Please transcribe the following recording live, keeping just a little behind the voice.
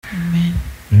Amen.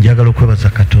 Njagala okwebaza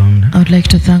Katonda. I would like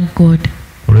to thank God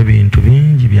olw'ebintu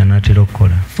bingi by'anaatera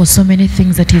okukola. for so many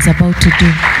things that He is about to do.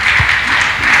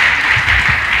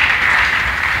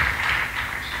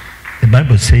 The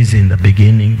Bible says in the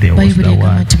beginning there was the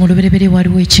Word,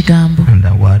 and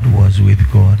the Word was with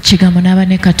God,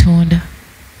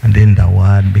 and then the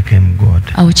Word became God.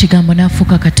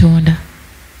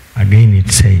 Again it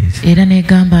says, there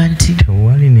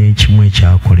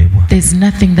is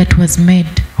nothing that was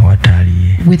made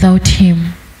without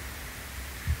Him.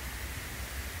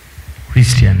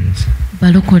 Christians,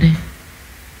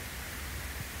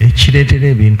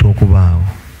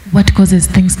 what causes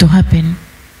things to happen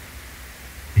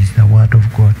is the Word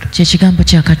of God.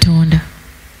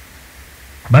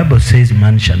 Bible says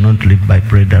man shall not live by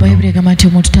bread alone, but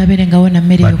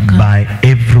by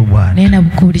every word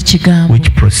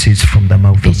which proceeds from the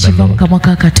mouth of the Lord.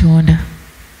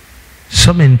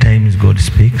 So many times God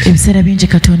speaks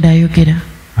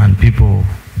and people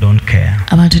don't care.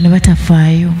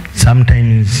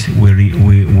 Sometimes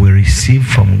we receive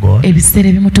from God, or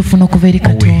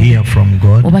we hear from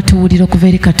God, but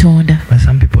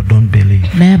some people don't believe.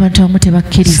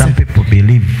 Some people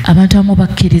believe, but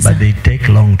they take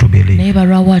long to believe. I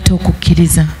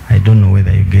don't know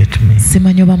whether you get me.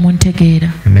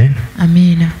 Amen.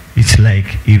 It's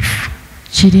like if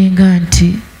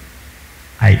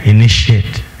I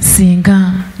initiate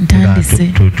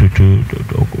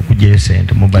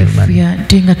mobile if money, we are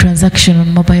doing a transaction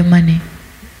on mobile money,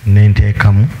 and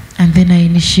then I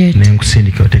initiate, and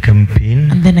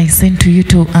then I send to you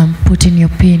to put in your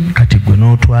PIN, and then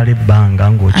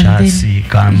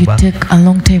you take a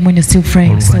long time when you're still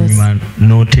frying sauce, and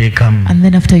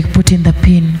then after you put in the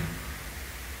PIN,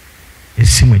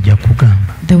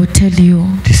 they will tell you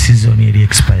the season is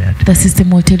expired. The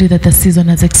system will tell you that the season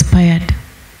has expired.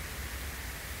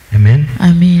 Amen.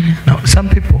 Amen. Now some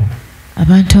people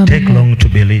take long to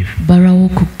believe.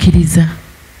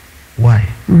 Why?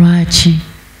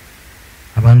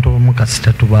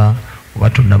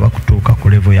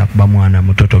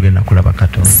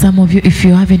 Some of you, if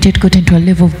you haven't yet gotten to a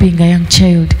level of being a young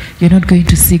child, you're not going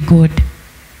to see God.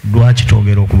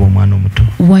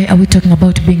 Why are we talking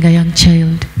about being a young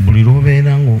child?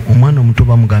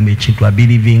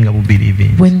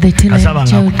 When they tell a young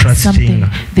child something,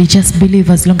 they just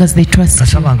believe as long as they trust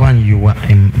you. You are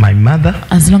my mother,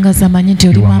 as long as you are my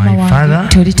father,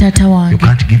 you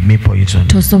can't give me poison.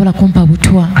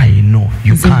 I know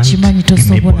you can't give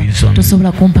me poison. So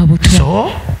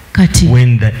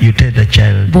when you tell the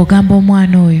child,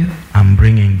 I'm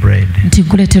bringing bread, the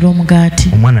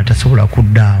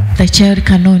child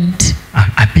cannot.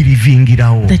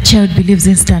 The child believes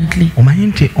instantly.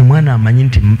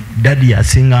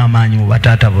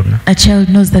 A child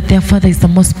knows that their father is the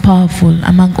most powerful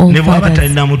among all fathers.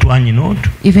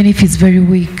 Even if he's very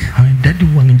weak,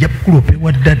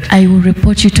 I will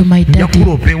report you to my daddy. I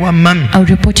will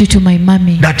report you to my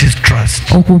mommy. That is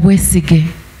trust.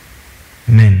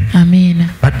 Amen. Amen.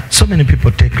 But so many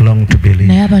people take long to believe.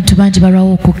 And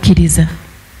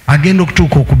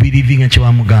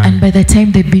by the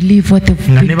time they believe what they've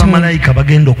been told,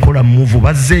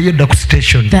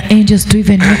 the angels to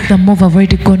even make the move have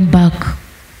already gone back.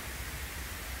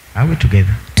 Are we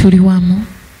together?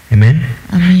 Amen.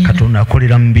 Amen.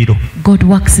 God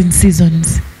works in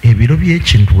seasons. If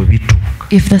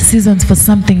the seasons for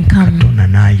something come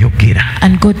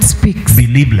and God speaks,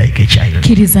 believe like a child.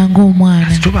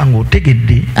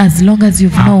 As long as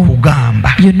you've known,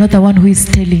 you know the one who is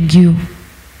telling you.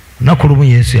 One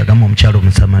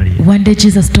day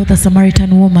Jesus told the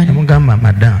Samaritan woman,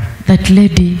 that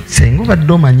lady,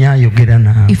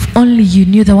 if only you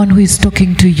knew the one who is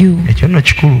talking to you.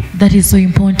 That is so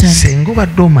important. If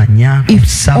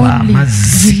only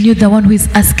you knew the one who is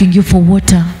asking you for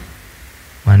water,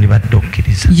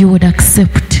 you would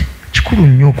accept.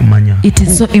 It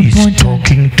is so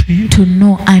important to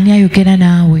know ani ayogera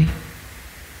naawe.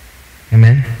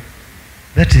 Amen.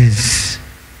 That is,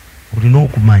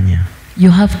 you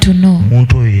have to know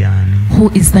who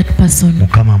is that person.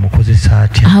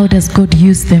 How does God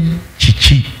use them?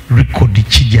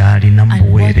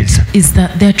 And what is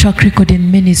their track record in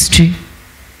ministry?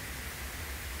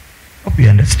 Hope you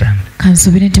understand.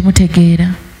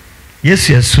 Yes,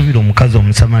 yasubira omukazi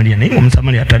omusamaliya naye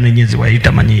omusamaliya atanenyezebwa yali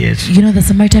tamanyi Yesu. You know the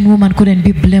Samaritan woman couldn't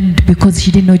be blamed because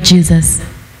she didn't know Jesus.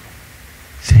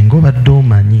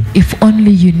 If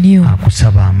only you knew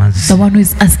the one who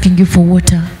is asking you for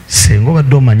water.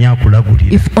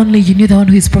 If only you knew the one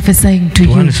who is prophesying to you,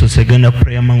 you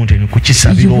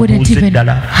wouldn't even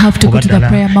have to go to the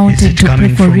prayer mountain to pray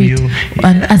for it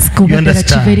and ask.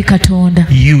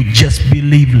 You just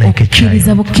believe like a child.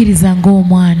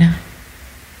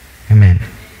 Amen.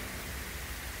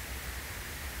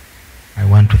 I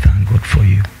want to thank God for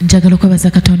you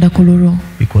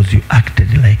because you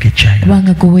acted like a child.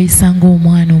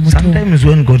 Sometimes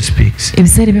when God speaks,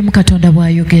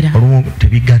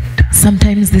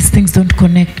 sometimes these things don't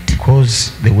connect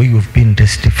because the way you've been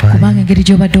testifying,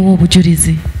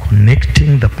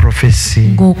 connecting the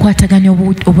prophecy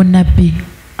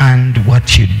and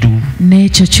what you do.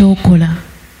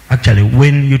 Actually,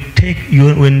 when you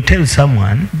tell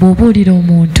someone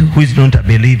who is not a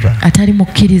believer,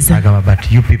 but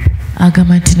you people,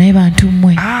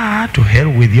 to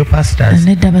hell with your pastors.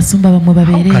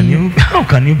 How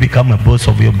can you become a boss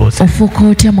of your boss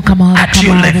at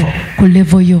your level?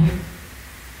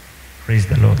 Praise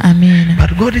the Lord. Amen.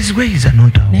 But God's ways are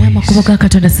not our ways.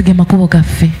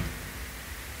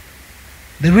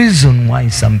 The reason why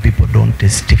some people don't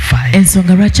testify,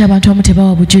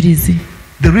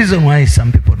 the reason why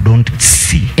some people don't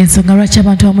see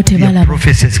their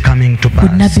prophecies coming to pass,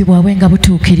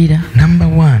 number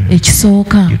one, you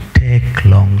take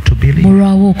long to believe.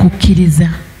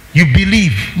 You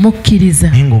believe,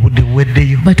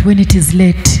 but when it is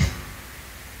late,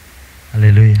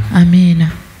 hallelujah. Amen.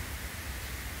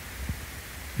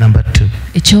 Number two,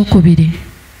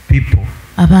 people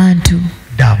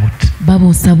doubt.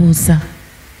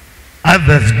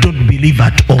 Others don't believe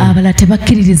at all.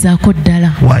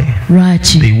 Why?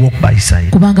 They walk by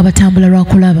sight.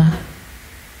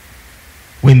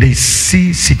 When they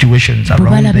see situations around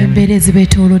them, they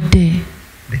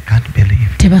can't believe.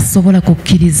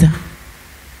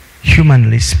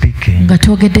 Humanly speaking,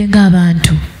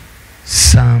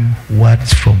 some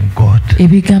words from God,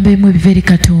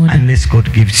 unless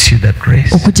God gives you the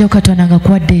grace,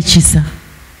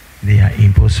 they are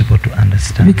impossible to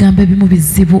understand.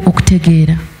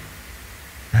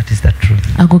 That is the truth.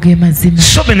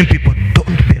 So many people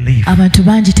don't believe.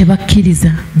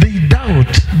 They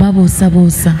doubt.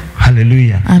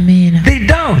 Hallelujah. Amen. They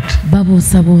doubt.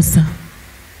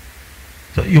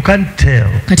 So you can't tell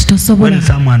when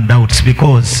someone doubts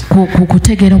because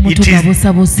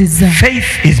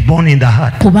faith is born in the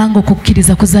heart.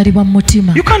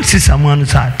 You can't see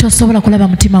someone's heart.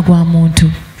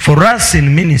 For us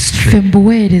in ministry,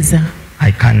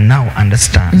 I can now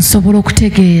understand.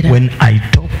 When I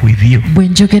talk with you,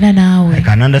 I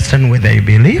can understand whether you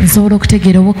believe or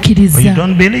you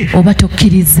don't believe.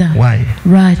 Why?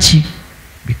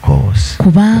 Because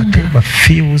whatever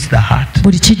fills the heart,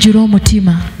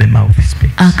 the mouth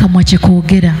speaks.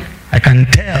 I can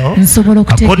tell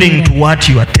according to what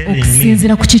you are telling me.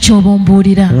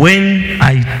 When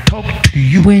I talk to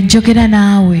you,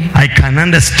 I can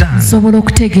understand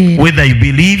whether you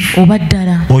believe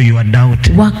or you are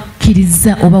doubting.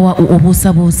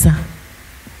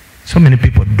 So many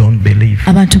people don't believe.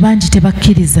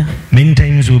 Many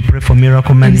times we pray for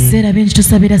miracle money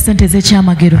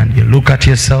and you look at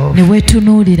yourself,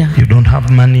 you don't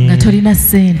have money,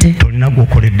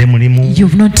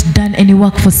 you've not done any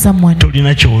work for someone,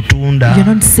 you're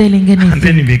not selling anything, and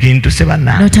then you begin to say,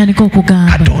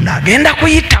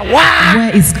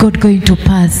 where is God going to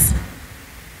pass?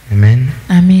 Amen.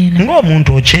 Amen.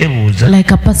 Like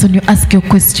a person, you ask your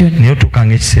question,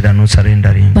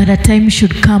 but a time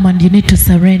should come and you need to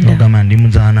surrender.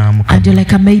 And you're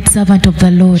like a maid servant of the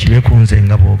Lord.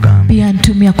 Be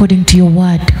unto me according to your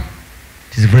word.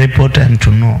 It is very important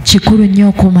to know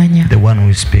the one who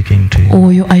is speaking to you.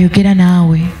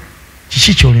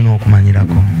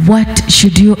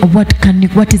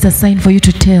 What is a sign for you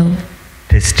to tell?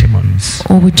 Testimonies.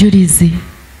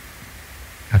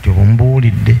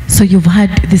 So you've had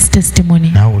this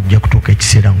testimony.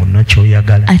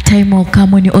 A time will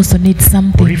come when you also need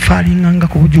something.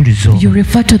 You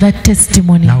refer to that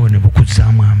testimony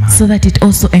so that it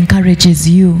also encourages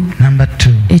you. Number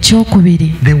two,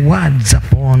 the words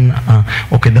upon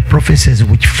the prophecies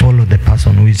which follow the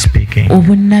person who is speaking.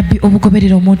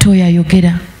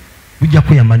 Who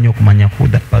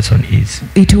that person is.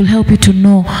 It will help you to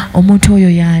know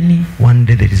one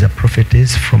day there is a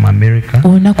prophetess from America.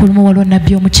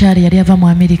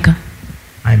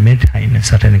 I met her in a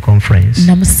certain conference.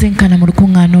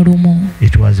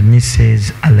 It was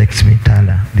Mrs. Alex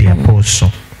Mitala, the apostle,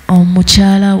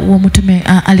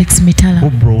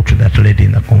 who brought that lady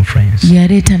in the conference.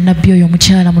 I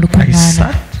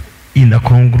sat in the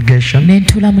congregation.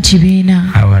 Nentula mu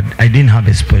kibiina. I didn't have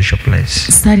a special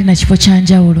place. Sali na kifo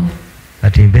kyanjawulo.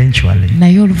 But eventually,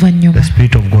 the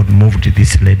Spirit of God moved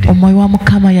this lady. Omwoyo wa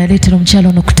Mukama yaleetera omukyala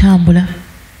ono kutambula.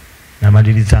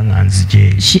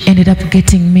 She ended up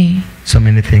getting me. So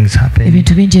many things happened.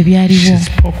 She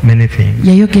spoke many things.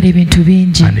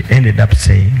 And ended up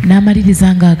saying,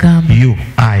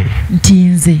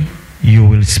 you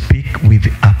will speak with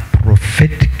a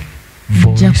prophetic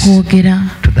voice to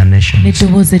the nations.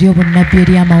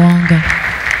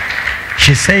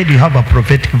 She said you have a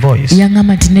prophetic voice.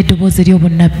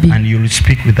 And you will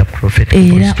speak with a prophetic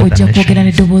voice to the nations.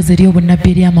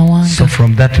 So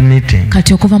from that meeting, I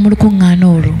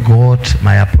got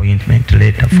my appointment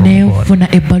letter from God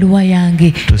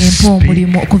to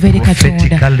speak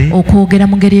prophetically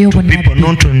to people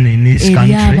not only in this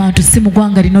country but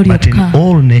in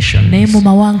all nations.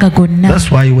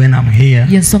 That's why when I'm here,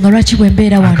 I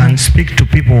can speak to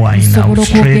people who are in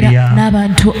Australia,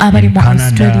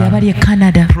 in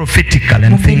Canada, prophetically,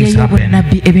 and things happen.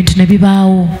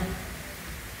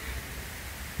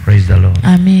 Praise the Lord.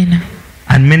 Amen.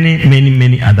 And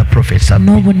many other prophets have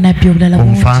been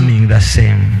confirming the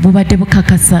same.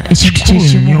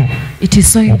 It is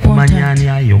so important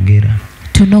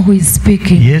to know who is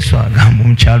speaking.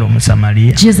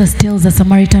 Jesus tells a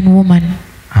Samaritan woman,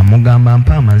 he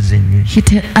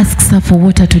asks her for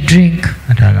water to drink.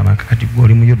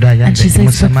 And she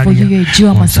says, but for you, a Jew,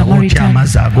 I'm a Samaritan.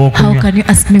 How can you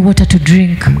ask me water to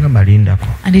drink?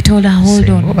 And he told her, hold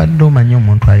on.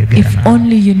 If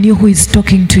only you knew who is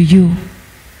talking to you.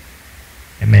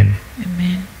 Amen.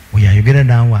 Amen.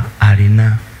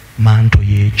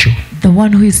 The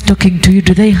one who is talking to you,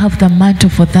 do they have the mantle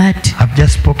for that? I've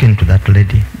just spoken to that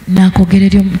lady.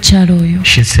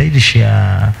 She said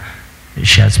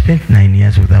she has spent 9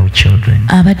 years without children.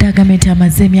 For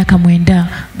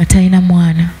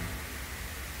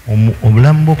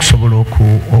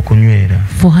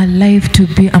her life to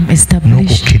be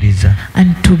established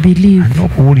and to believe,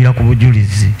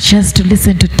 she has to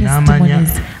listen to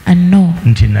testimonies and know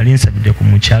that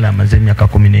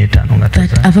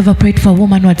I've ever prayed for a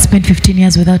woman who had spent 15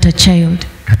 years without a child.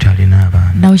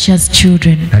 Now she has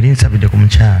children.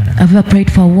 I've ever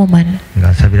prayed for a woman. She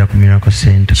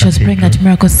was praying at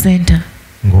Miracle Center.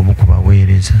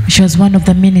 She was one of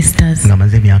the ministers.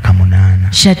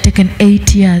 She had taken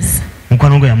 8 years. Her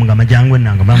friend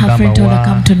told her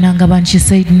come to Nangaba and she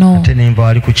said no. I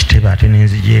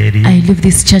leave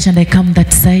this church and I come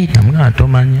that side.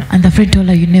 And the friend told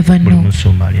her you never know.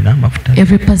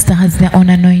 Every pastor has their own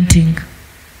anointing.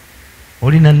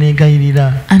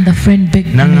 And the friend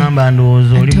begged me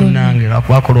and told me,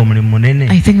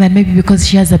 I think that maybe because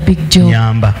she has a big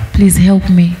job, please help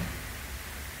me.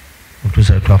 Until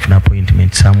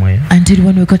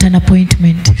when we got an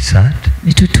appointment, we sat.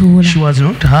 She was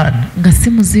not hard.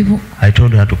 I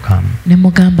told her to come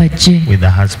with her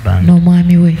husband.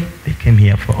 They came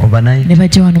here for overnight. And I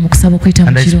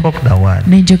spoke the word.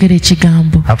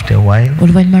 After a while,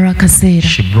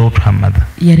 she brought her mother.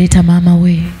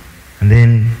 And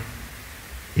then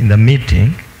in the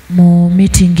meeting,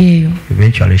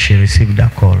 eventually she received a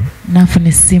call.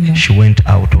 She went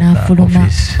out of the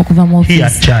office. Here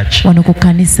at church.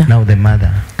 Now the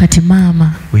mother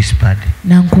whispered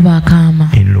in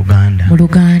Luganda,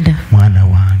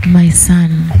 my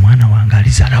son,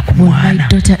 will my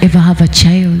daughter ever have a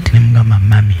child?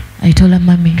 I told her,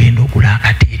 Mommy,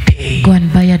 go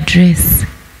and buy a dress.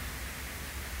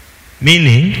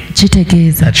 Meaning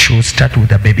that she will start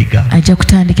with a baby girl. I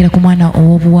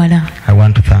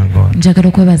want to thank God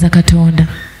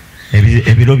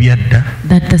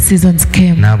that the seasons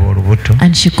came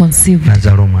and she conceived.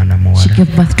 She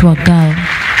gave birth to a girl.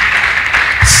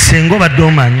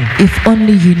 If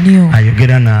only you knew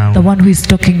the one who is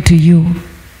talking to you.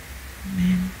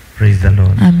 Amen. Praise the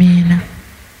Lord. Amen.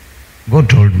 God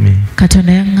told me that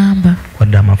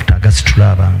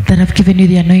I've given you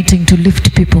the anointing to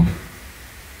lift people.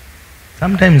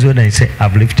 Sometimes when I say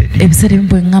I've lifted you,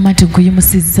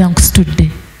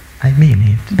 I mean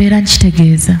it.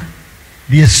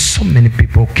 There's so many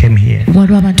people came here in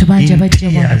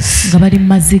tears.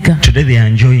 Today they are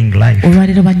enjoying life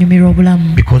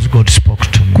because God spoke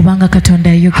to me.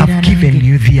 I've given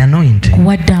you the anointing.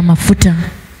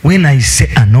 When I say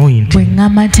anointing, I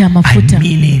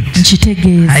mean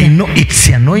it. I know it's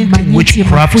the anointing which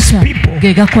corrupts people.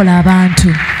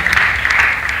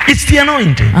 It's the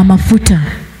anointing.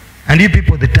 And you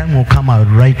people, the time will come, I'll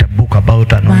write a book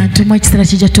about anointing. Because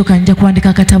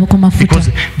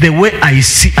the way I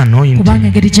see anointing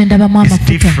is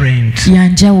different.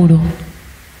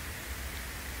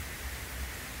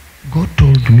 God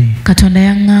told me,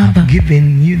 I've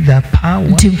given you the power.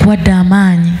 Nti nkwadde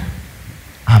amaanyi.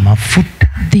 Amafuta.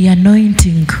 The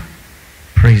anointing.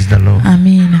 Praise the Lord.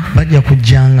 Amen. Bajja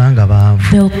kujjanga nga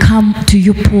baavu. They'll come to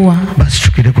you poor.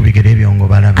 Basitukire ku bigere byo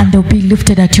ng'obalaba. And they'll be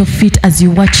lifted at your feet as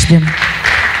you watch them.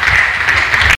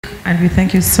 And we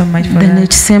thank you so much for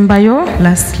that.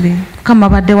 Lastly, kama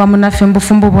badde wamu naffe mu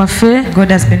bufumbo bwaffe.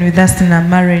 God has been with us in our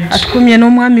marriage. Atukumye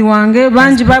n'omwami wange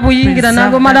bangi babuyingira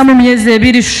n'abamalamu myezi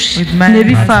ebiri ne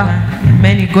bifa.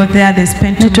 Many go there, they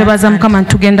spend too much time. Netwebaza Mukama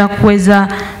ntugenda kuweza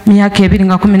myaka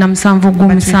 2017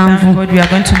 gw'omusanvu. God, we are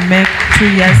going to make 2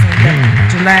 years in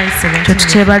July 17.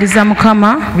 Tukyebaliza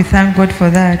Mukama. We thank God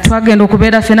for that. Twagenda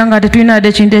okubeera ffena nga tetulina wadde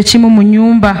ekintu ekimu mu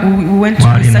nnyumba. We went to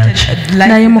such a life.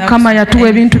 Naye Mukama yatuwa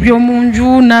ebintu by'omu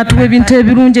nju n'atuwa ebintu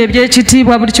ebirungi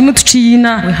eby'ekitiibwa buli kimu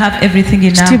tukiyina. We have everything in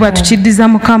our Ekitiibwa home. tukiddiza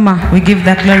Mukama. We give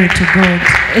that glory to God.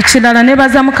 Ekirala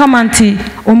nebaza Mukama nti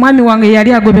omwami wange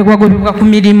yali agobebwa ku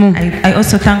mirimu. I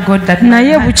also thank God that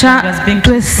naye bukya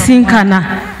twesinkana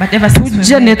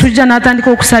tujja ne tujja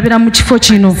n'atandika okusabira mu kifo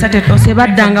kino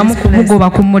tebaddangamu kumugoba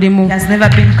ku mulimu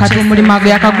kati omulimu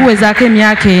yakaguwezaako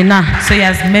emyaka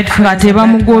 4 nga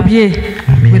tebamugobye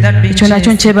ekyo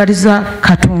nakyo nkyebaliza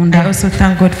Katonda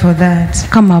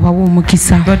Kama abawa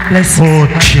omukisa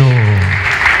otyo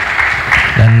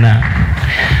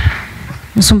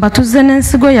Musumba tuzze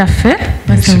n'ensigo yaffe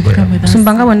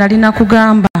Musumba nga bwe nalina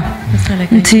kugamba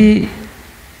nti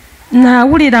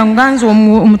nawulira nganza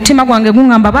omutima gwange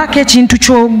gungamba baako ekintu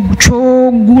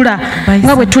kyogula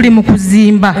nga bwe tuli mu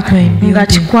kuzimba nga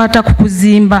kikwata ku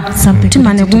kuzimba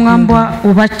mutima ne gungamba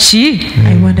oba ki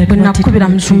bwe nakubira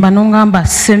Musumba n'ongamba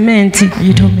sementi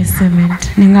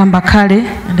nengamba kale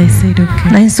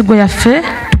naye ensigo yaffe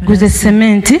tuguze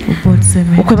sementi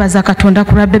okwebaza Katonda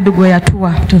ku lwa bebe gwe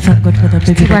yatuwa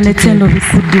tuba netendo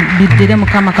biddire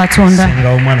Mukama Katonda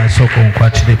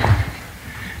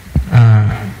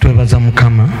twebaza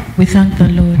Mukama we thank the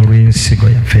Lord olw'ensigo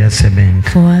yaffe ya cement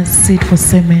for our seed for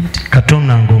cement.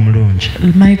 Katonda ng'omulungi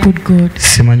My good God,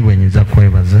 simanyi bwe nyiza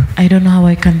kwebaza I don't know how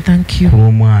I can thank you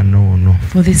olw'omwana ono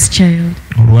for this child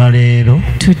olwaleero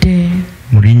today.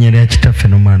 Mu linnya lya Kitaffe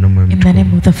n'Omwana In the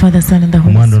name of the Father, Son, and the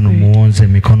Holy omwana ono muwonze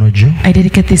emikono gyo I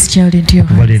dedicate this child into your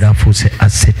kuba leero hands. afuuse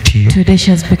asset yo Today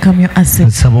she has become your asset.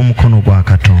 nsaba omukono gwa I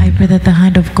Katonda pray that the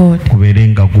hand of God gubeere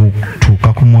nga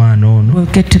gutuuka ku mwana ono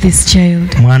will get to this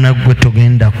child. mwana gwe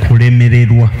togenda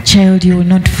kulemererwa Child, you will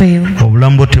not fail.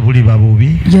 obulamu bwo tebuliba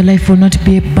bubi Your life will not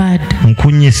be bad.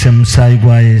 nkunyise mu musaayi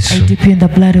gwa I Yesu dip you in the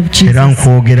blood of era Jesus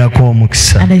nkwogerako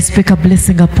omukisa and I speak a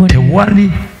blessing upon you.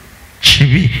 tewali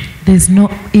kibi There is no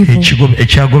evil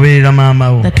ekyagoberera maama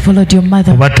wo that followed your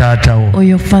mother oba taata wo or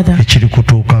your father ekiri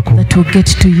kutuukako that will get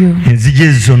to you.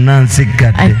 enzigi zonna I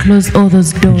nziggadde close all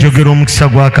those doors. njogera omukisa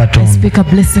gwa I Katonda speak a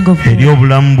blessing of eri God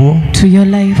obulamu bwo to your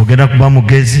life. ogenda kuba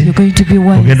mugezi You're going to be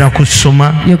wise. ogenda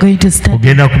kusoma You're going to study.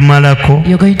 ogenda kumalako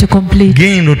You're going to complete.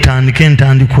 genda otandike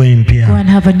entandikwa empya Go and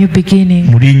have a new beginning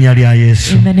mu linnya lya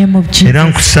Yesu in the name of era Jesus.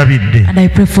 nkusabidde And I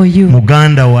pray for you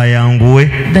muganda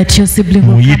wayanguwe that your sibling will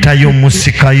come. muyitayo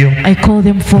musikayo I call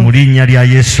them mu forth linnya lya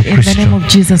Yesu in the name Kristo of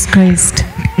Jesus Christ.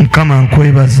 Mukama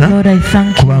nkwebaza Lord, I thank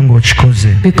you kubanga okikoze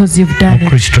because you've mu done it.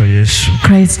 Kristo Yesu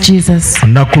Christ Jesus.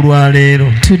 olunaku lwa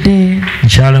leero Today,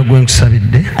 mukyala gwe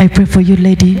nkusabidde I pray for you,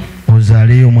 lady,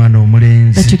 ozaaleyo omwana that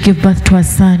omulenzi you give birth to a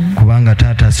son kubanga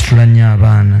taata asitula nnyo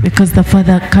abaana because the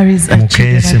father carries a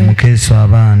mukeese child. mukeeso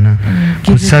abaana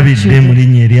kusabidde mu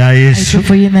linnya erya I Yesu pray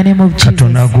for you in the name of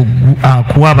Katonda Jesus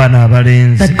akuwa abaana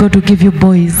abalenzi that God will give you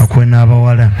boys akuwe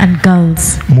n'abawala and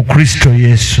girls. mu Kristo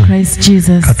Yesu Christ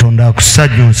Jesus, Katonda may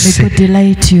akusajjunse God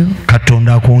delight you.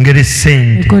 Katonda akwongere May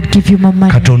ssente God give you more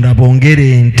money. Katonda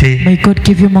bongere ente May God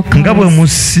give you more nga bwe cars.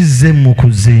 musize mu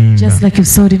kuzimba Just like you've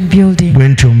sowed in building. bwe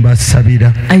ntyo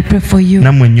mbasabira I pray for you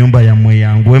nammwe ennyumba yammwe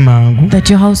yanguwe mangu that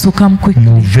your house will come quickly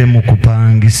muve mu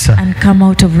kupangisa and come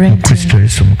out of mu Kristo renting.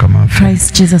 Yesu Mukama waffe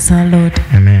Christ Jesus our Lord.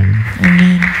 amen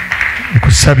Amen.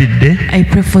 nkusabidde I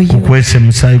pray for you. kukwesa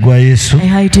musaayi gwa Yesu I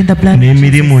hide in the blood of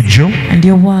n'emirimu Jesus. gyo And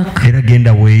your work, era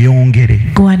genda weeyongere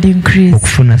go and increase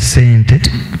okufuna ssente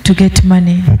to get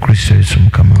money. mu Kristo Yesu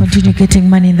Mukama waffe. Continue getting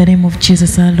money in the name of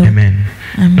Jesus our Lord. amen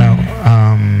Amen. now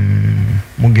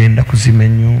mugenda kuzima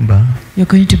ennyumba You're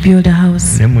going to build a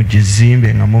house, ne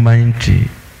mugizimbe nga mumanyi nti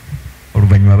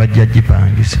oluvannyuma bajja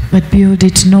gipangisa but build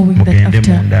it knowing that mugende mu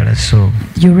after ndala so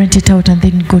you rent it out and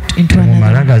then go into temumala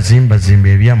another. gazimbazimba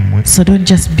ebyammwe So don't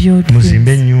just build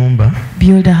muzimbe things. ennyumba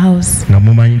Build a house nga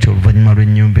mumanyi nti oluvannyuma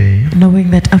lw'ennyumba eyo knowing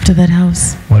that after that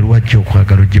house waliwo ajja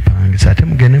okwagala ogipangisa ate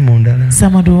mugende mu ndala.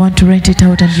 someone will want to rent it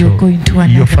out and you'll go into Your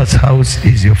another. first house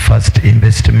is your first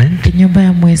investment. Enyumba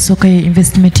yammwe esooka ye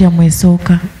investment yammwe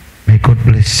esooka. May God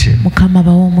bless you. Mukama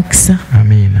abawe omukisa.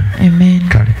 Amina. Amen.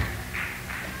 Kale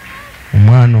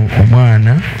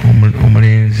omwana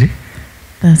omulenzi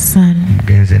the son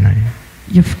mugenze naye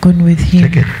you've gone with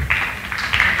him.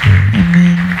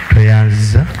 Amen.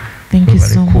 Toyanziza. Thank you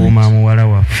so much.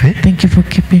 Thank you for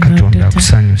keeping our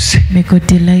daughter. May God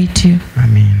delight you.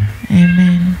 Amen.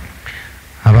 Amen.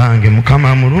 Abange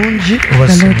Mukama mulungi.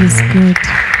 The Lord is good.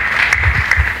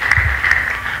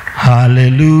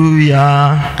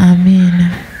 Hallelujah.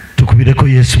 Amen. Tukubireko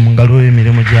Yesu mu ngalo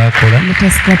emirimu gy'akola. Let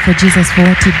us clap for Jesus for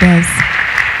what he does.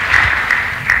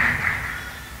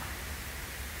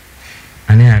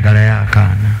 Ani ayagalayo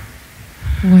akaana?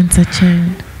 Who wants a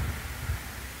child?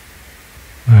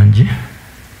 Anji?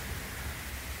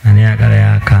 Ani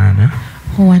ayagalayo akaana?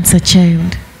 Who wants a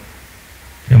child?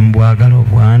 Mbwagala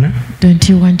obwana? Don't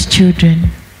you want children?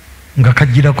 Nga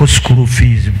kajjirako school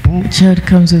fees. Child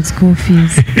comes with school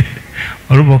fees.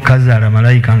 Olubo kazaala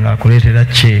malayika nga akuleetera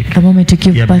check. The moment you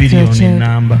give birth to a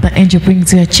child, the angel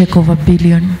brings you a check of $1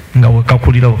 billion. Nga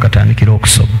wekakulira wakatandikira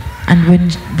okusoma. And when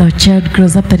the child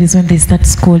grows up, that is when they start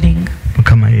schooling.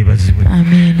 Mukama yeebazibwe.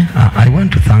 Amen. I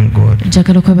want to thank God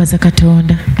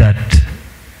that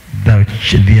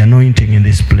the anointing in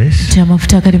this place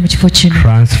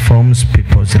transforms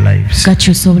people's lives.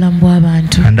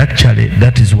 And actually,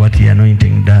 that is what the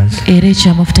anointing does.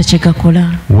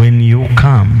 When you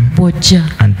come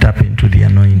and tap into the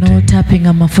anointing,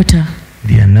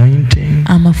 the anointing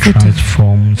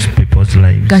transforms people's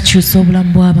lives.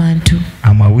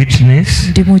 I'm a witness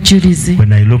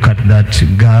when I look at that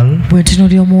girl.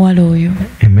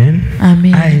 Amen.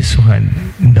 I saw her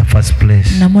in the first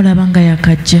place. But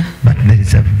there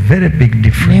is a very big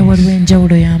difference. A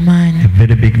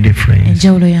very big difference.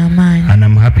 And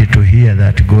I'm happy to hear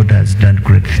that God has done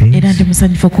great things.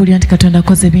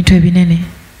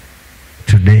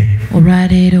 Today,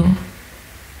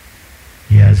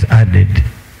 He has added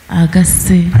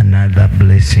another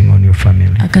blessing on your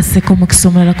family.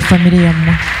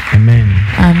 Amen.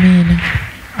 Amen.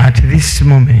 At this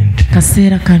moment,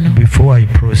 before I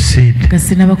proceed, there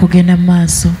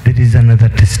is another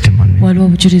testimony.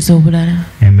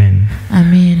 Amen.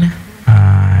 Amen.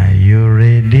 Are you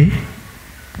ready?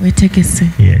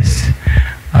 Yes.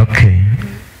 Okay.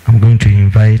 I'm going to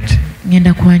invite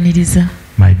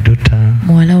my daughter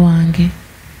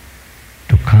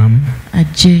to come and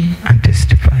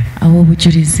testify.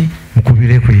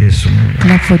 Mukubireko Yesu.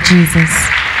 Clap for Jesus.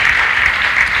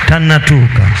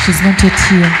 Tanatuka. She's not yet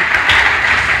here.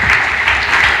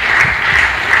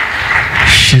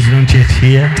 She's not yet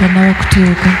here.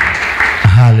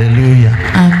 Hallelujah.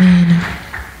 Amen.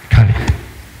 Kale.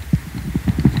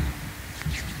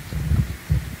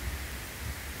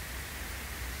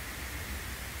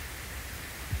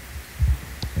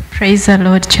 Praise the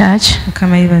Lord, church.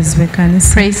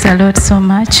 Praise the Lord so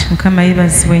much.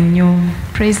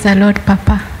 Praise the Lord,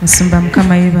 Papa.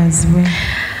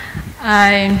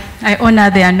 I honor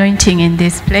the anointing in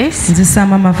this place.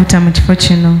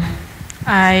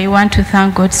 I want to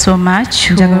thank God so much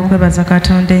who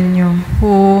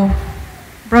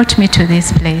brought me to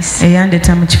this place.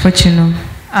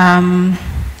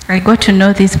 I got to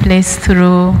know this place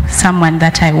through someone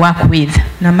that I work with.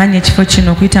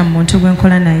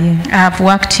 I've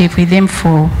worked with him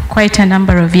for quite a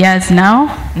number of years now.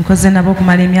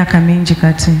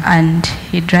 And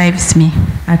he drives me.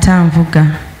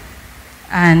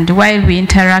 And while we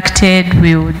interacted,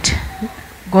 we would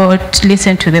go to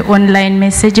listen to the online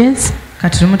messages. I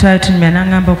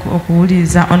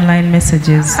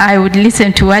would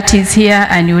listen to what is here,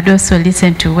 and you would also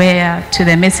listen to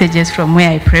the messages from where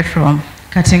I pray from.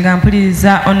 One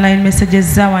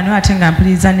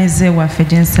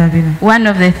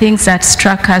of the things that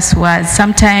struck us was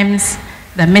sometimes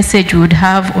the message we would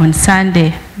have on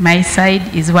Sunday, my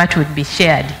side, is what would be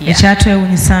shared here.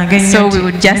 So we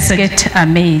would just get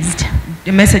amazed.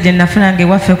 But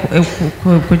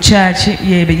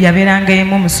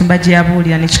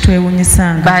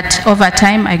over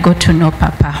time I got to know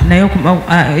Papa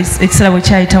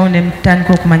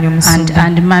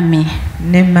and Mommy,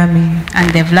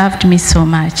 and they've loved me so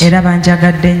much. I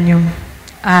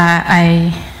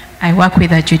work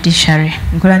with the judiciary,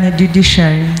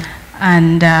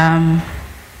 and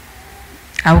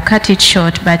I'll cut it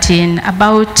short, but in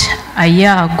about a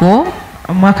year ago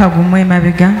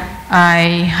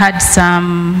I had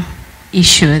some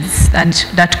issues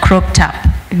that cropped up.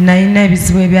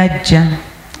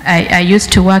 I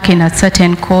used to work in a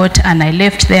certain court, and I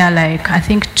left there like I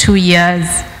think 2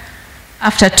 years.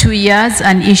 After 2 years,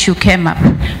 an issue came up,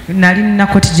 and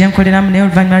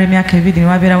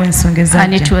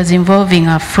it was involving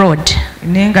a fraud.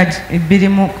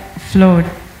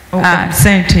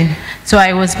 So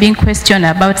I was being questioned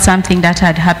about something that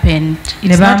had happened.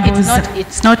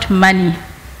 It's not money.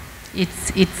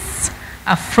 It's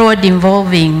a fraud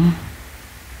involving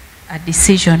a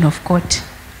decision of court.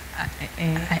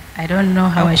 I don't know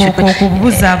how I should put it.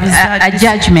 A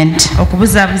judgment.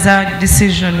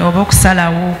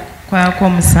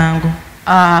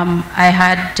 I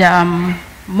had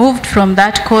moved from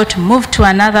that court, moved to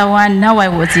another one. Now I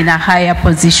was in a higher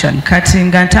position.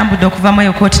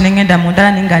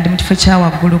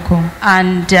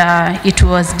 And it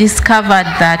was discovered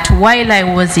that while I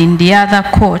was in the other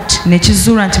court, I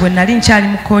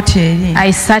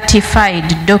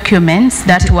certified documents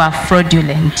that were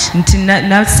fraudulent.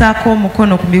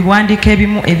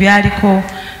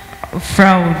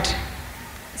 Fraud.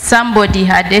 Somebody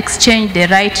had exchanged the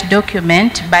right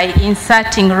document by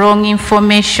inserting wrong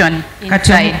information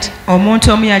inside.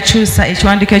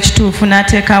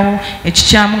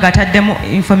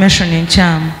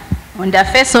 On the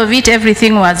face of it,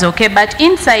 everything was okay, but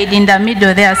inside, in the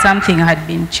middle, there something had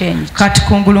been changed. And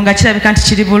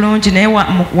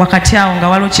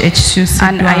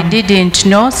I didn't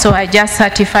know, so I just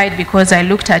certified because I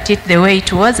looked at it the way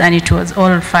it was, and it was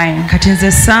all fine.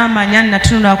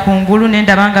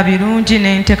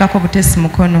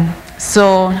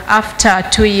 So after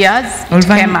 2 years, it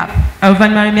came up.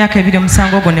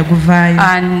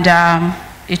 And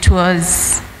it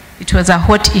was a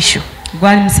hot issue.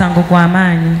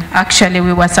 Actually,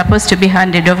 we were supposed to be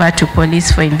handed over to police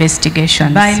for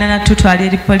investigations.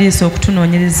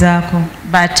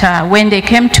 But when they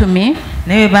came to me,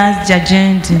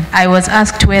 I was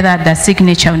asked whether the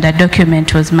signature on the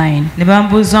document was mine. And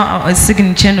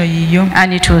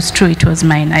it was true, it was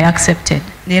mine. I accepted.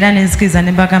 And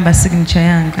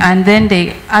then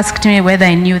they asked me whether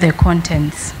I knew the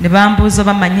contents. I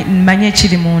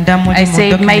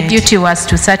said my duty was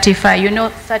to certify. You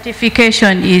know,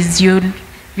 certification is you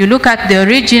look at the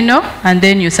original and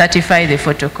then you certify the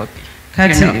photocopy. So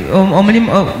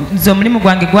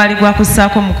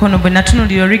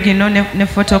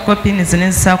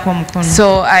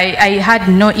I had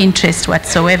no interest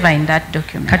whatsoever in that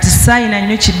document.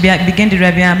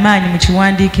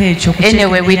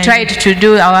 Anyway, we tried to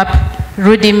do our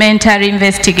rudimentary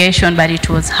investigation, but it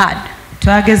was hard.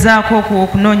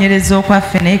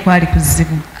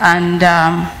 And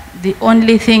the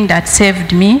only thing that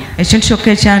saved me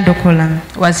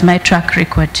was my track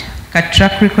record.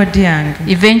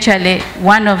 Eventually,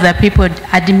 one of the people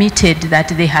admitted that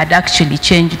they had actually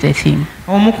changed the thing.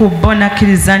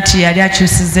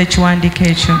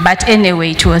 But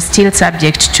anyway, it was still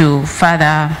subject to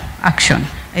further action.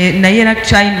 And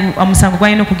that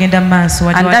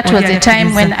was the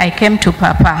time when I came to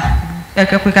Papa. And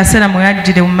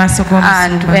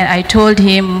when I told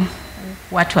him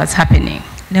what was happening.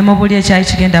 And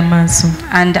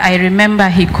I remember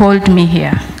he called me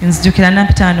here.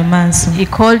 He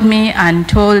called me and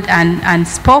told and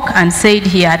spoke and said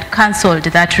he had cancelled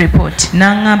that report.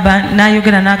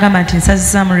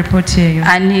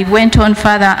 And he went on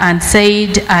further and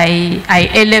said, I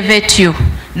elevate you.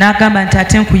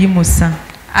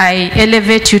 I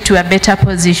elevate you to a better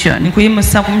position. And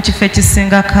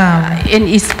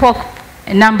he spoke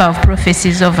a number of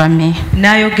prophecies over me.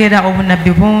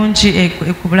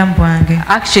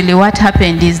 Actually, what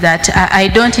happened is that I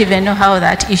don't even know how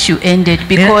that issue ended,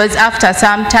 because after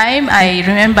some time I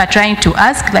remember trying to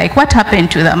ask, like, what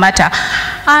happened to the matter?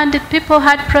 And people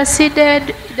had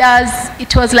proceeded as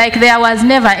it was like there was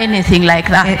never anything like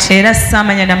that. It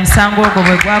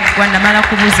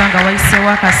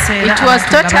was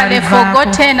totally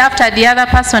forgotten. After the other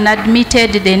person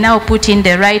admitted, they now put in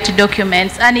the right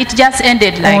documents, and it just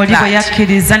ended like that.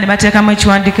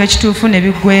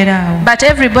 But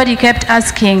everybody kept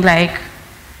asking, like,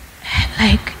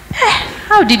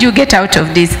 how did you get out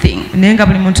of this thing? And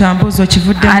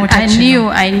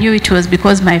I knew it was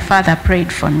because my father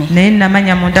prayed for me.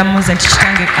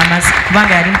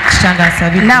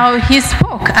 Now he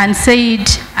spoke and said,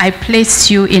 I place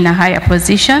you in a higher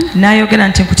position. And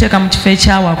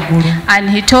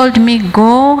he told me,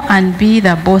 go and be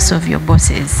the boss of your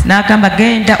bosses. Now at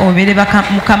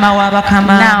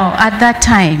that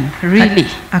time, really,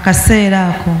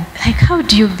 like, how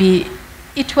do you be?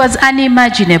 It was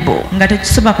unimaginable. I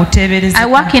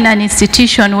work in an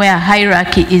institution where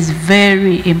hierarchy is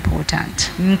very important.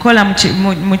 Like, how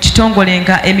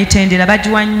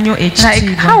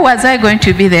was I going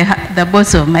to be the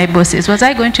boss of my bosses? Was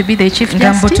I going to be the chief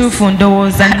justice? I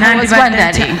was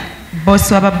wondering.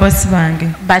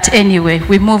 But anyway,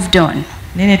 we moved on.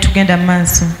 nene tugenda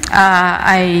maaso.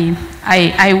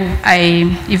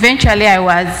 I eventually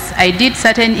I did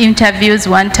certain interviews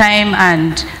one time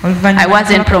and I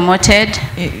wasn't promoted.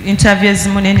 Interviews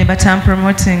munene batam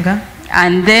promoting.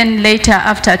 And then later,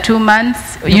 after 2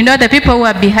 months, you know, the people who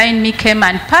were behind me came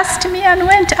and passed me and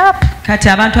went up. And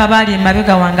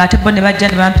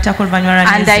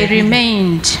I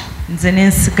remained.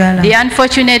 The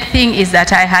unfortunate thing is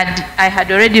that I had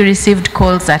already received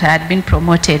calls that I had been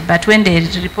promoted, but when the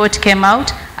report came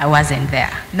out, I wasn't there.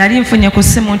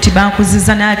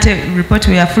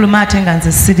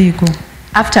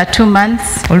 After 2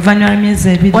 months,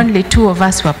 only 2 of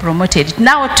us were promoted.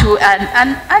 Now to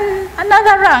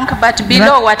another rank, but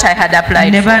below what I had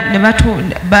applied for.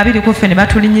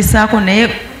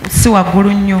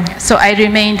 So I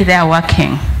remained there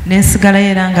working.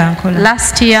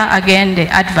 Last year, again, the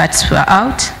adverts were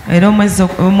out. I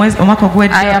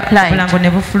applied.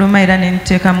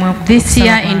 This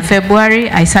year, in February,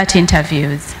 I sat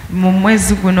interviews.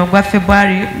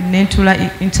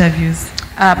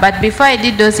 But before I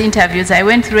did those interviews, I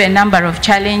went through a number of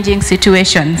challenging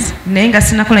situations. And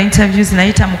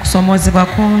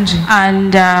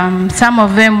some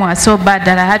of them were so bad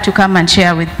that I had to come and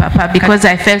share with Papa because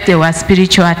I felt they were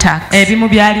spiritual attacks. Up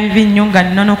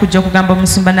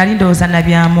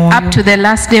to the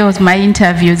last day of my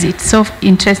interviews, it's so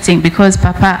interesting because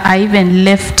Papa, I even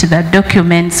left the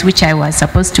documents which I was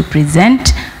supposed to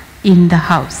present in the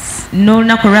house. I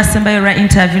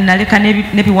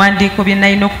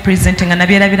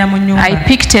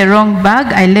picked a wrong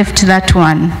bag. I left that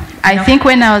one. I think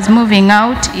when I was moving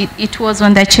out, it was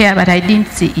on the chair, but I didn't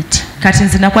see it.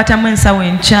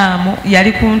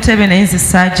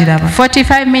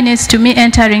 45 minutes to me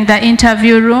entering the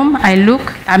interview room.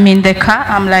 I'm in the car.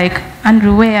 I'm like,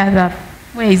 Andrew, where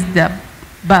is the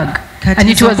bag? And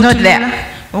it was not there.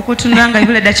 But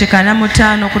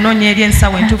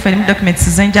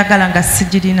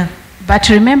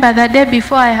remember, the day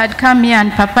before I had come here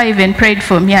and Papa even prayed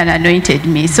for me and anointed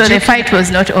me. So the fight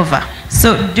was not over.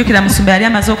 So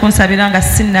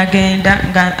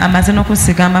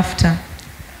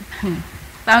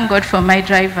thank God for my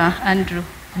driver, Andrew.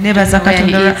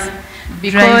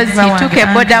 Because he took a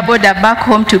boda back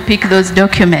home to pick those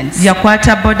documents.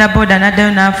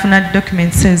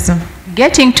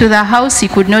 Getting to the house, he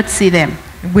could not see them.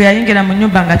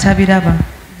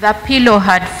 The pillow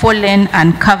had fallen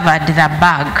and covered the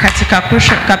bag.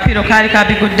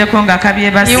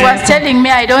 He was telling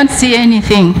me, I don't see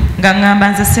anything.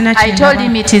 I told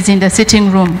him it is in the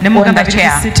sitting room, on the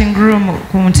chair.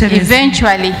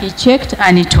 Eventually, he checked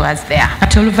and it was there.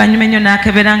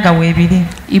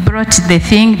 He brought the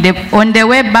thing. On the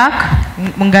way back,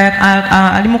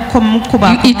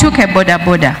 he took a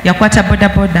boda.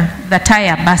 The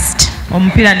tire burst.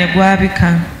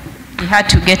 He had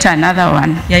to get another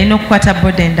one.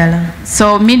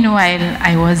 So meanwhile,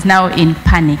 I was now in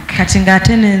panic. I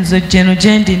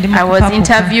was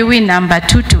interviewing number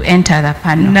 2 to enter the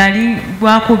panel.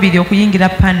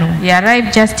 He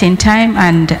arrived just in time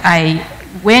and I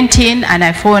went in and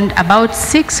I found about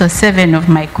 6 or 7 of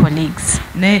my colleagues.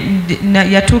 And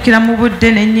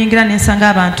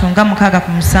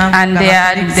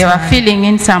they were filling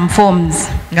in some forms.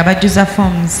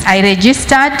 I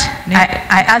registered.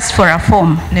 I asked for a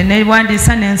form.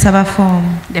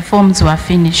 The forms were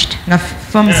finished.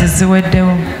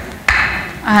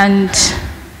 And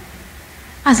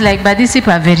I was like, but these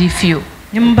people are very few.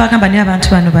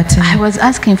 I was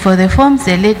asking for the forms.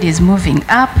 The lady is moving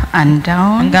up and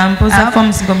down. Goes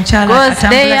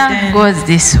there, goes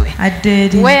this way.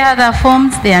 Where are the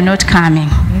forms? They are not coming.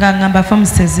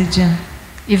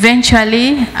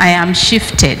 Eventually, I am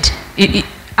shifted.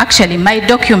 Actually, my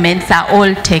documents are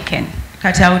all taken.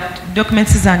 Then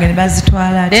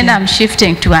I'm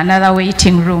shifting to another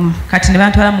waiting room.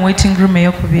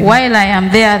 While I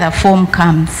am there, the form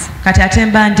comes. But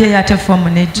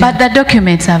the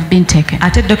documents have been taken.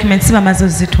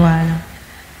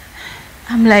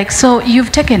 I'm like, so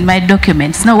you've taken my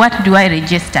documents. Now what do I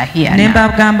register here now?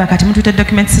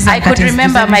 I could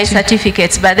remember my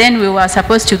certificates, but then we were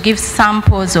supposed to give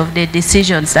samples of the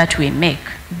decisions that we make.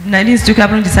 I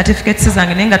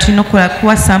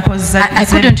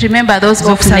couldn't remember those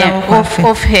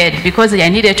off head because I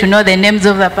needed to know the names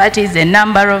of the parties, the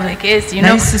number of the case, you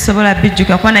know. So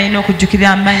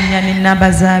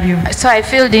I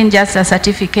filled in just the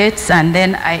certificates and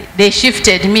then they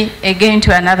shifted me again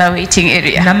to another waiting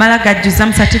area. There I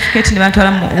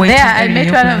met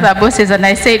one of the bosses and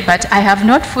I said, but I have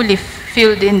not fully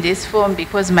filled in this form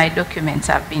because my documents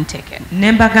have been taken.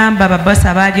 It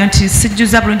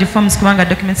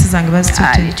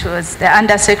was the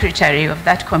undersecretary of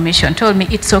that commission told me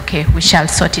it's okay, we shall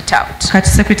sort it out. So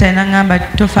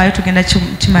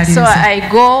I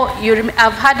go,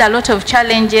 I've had a lot of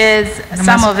challenges,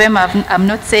 some of them I'm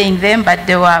not saying them, but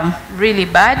they were really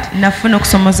bad.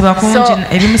 So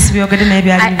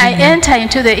I enter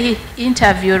into the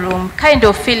interview room kind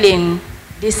of feeling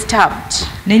disturbed.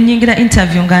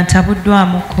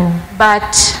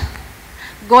 But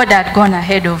God had gone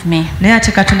ahead of me.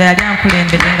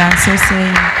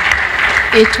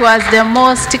 It was the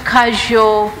most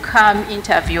casual, calm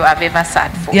interview I've ever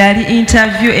sat for.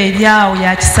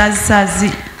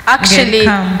 Actually,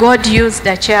 God used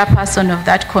the chairperson of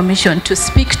that commission to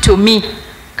speak to me.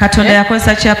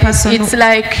 It's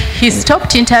like he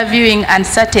stopped interviewing and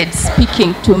started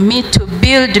speaking to me to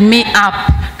build me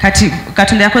up. Well,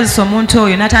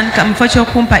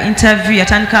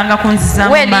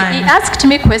 he asked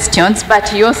me questions, but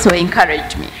he also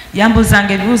encouraged me. He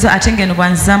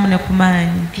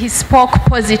spoke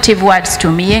positive words to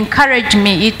me. He encouraged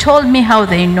me. He told me how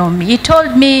they know me. He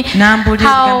told me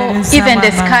how even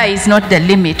the sky is not the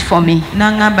limit for me.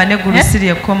 And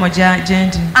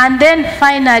then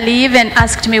finally he even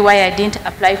asked me why I didn't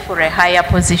apply for a higher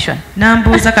position. But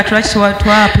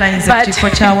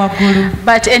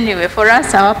anyway, for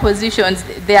us, our positions,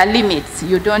 there are limits.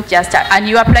 You don't just, and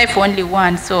you apply for only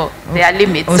one, so there are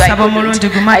limits. So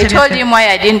I told him why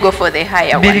I didn't go for the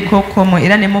higher one.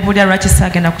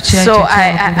 So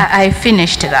I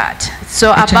finished that.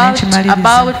 So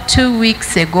about 2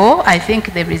 weeks ago, I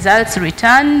think the results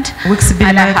returned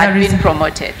and I had been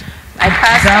promoted. I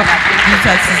passed and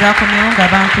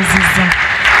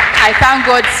I thank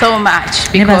God so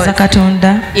much because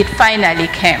it finally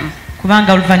came. But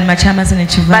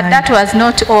that was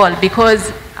not all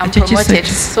because I'm promoted.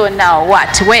 So now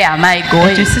what? Where am I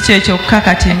going?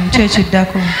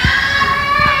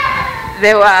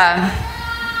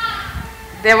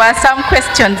 There were some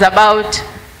questions about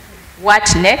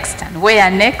what next and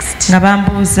where next. And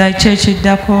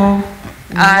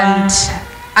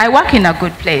I work in a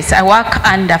good place. I work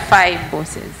under 5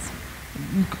 bosses.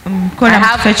 I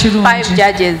have 5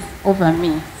 judges over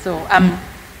me. So I'm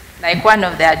like one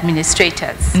of the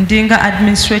administrators.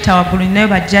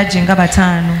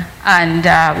 And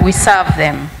we serve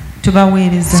them.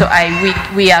 So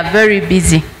we are very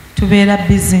busy.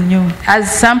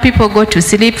 As some people go to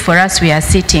sleep, for us we are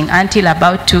sitting until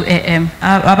about 2 a.m.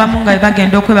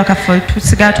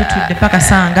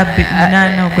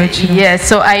 Yes,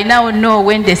 so I now know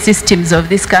when the systems of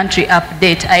this country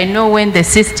update. I know when the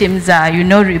systems are,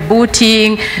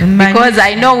 rebooting, because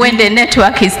I know when the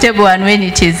network is stable and when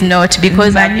it is not,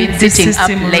 because I've been sitting up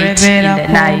late in the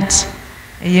night.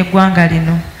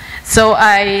 So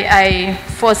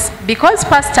because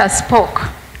Pastor spoke,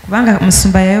 and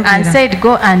said,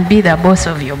 go and be the boss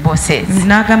of your bosses. I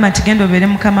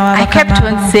kept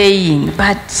on saying,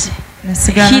 but he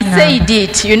said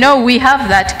it. We have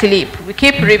that clip. We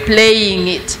keep replaying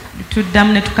it.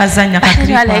 And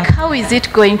we are like, how is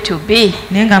it going to be?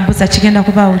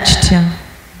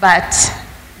 But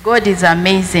God is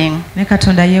amazing.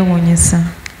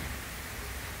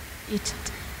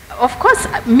 Of course,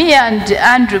 me and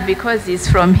Andrew, because he's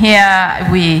from here,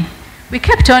 we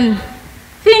kept on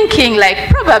thinking like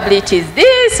probably it is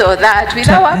this or that with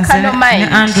our kind of mind.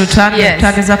 Yes.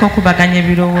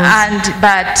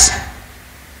 But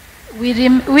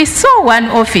we saw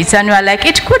one office and we were like,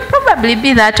 it could probably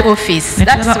be that office.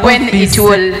 That's when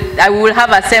I will have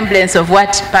a semblance of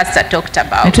what Pastor talked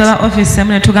about.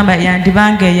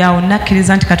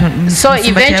 So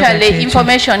eventually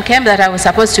information came that I was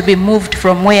supposed to be moved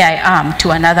from where I am to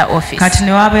another office. But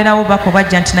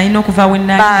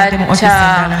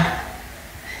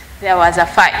there was a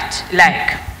fight.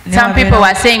 Like some people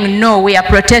were saying no, we are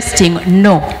protesting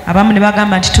no.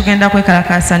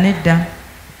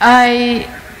 I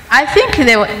think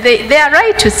they are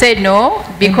right to say no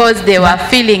because they were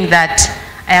feeling that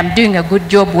I am doing a good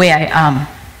job where I am.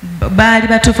 And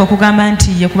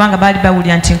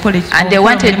they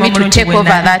wanted me to take over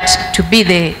that, to be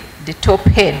the top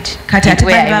head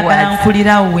where I was.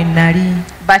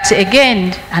 But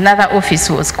again, another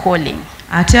office was calling.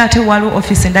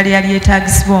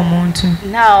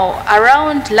 Now,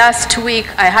 around last week,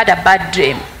 I had a bad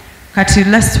dream. And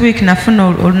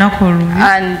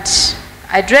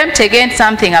I dreamt again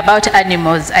something about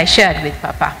animals I shared with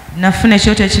Papa.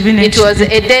 It was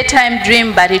a daytime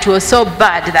dream, but it was so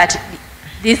bad that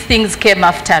these things came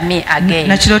after me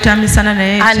again. And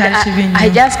I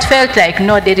just felt like,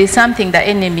 no, there is something the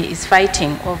enemy is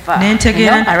fighting over,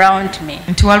 around me.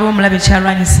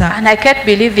 And I kept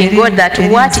believing God that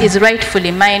what is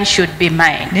rightfully mine should be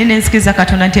mine.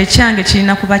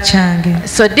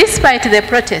 So despite the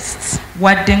protests,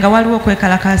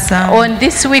 on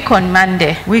this week on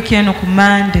Monday,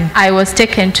 I was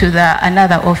taken to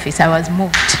another office. I was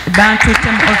moved.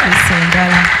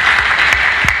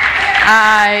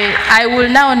 I will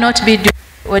now not be doing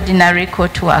ordinary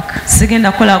court work.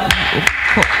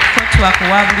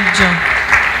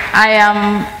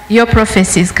 Your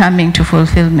prophecy is coming to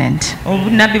fulfillment.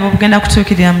 I'm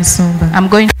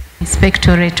going to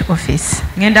inspectorate office.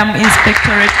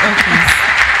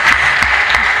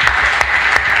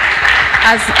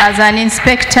 As an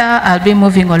inspector, I'll be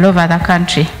moving all over the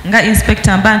country,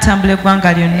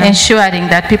 ensuring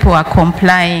that people are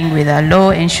complying with the law,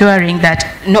 ensuring that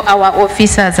our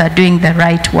officers are doing the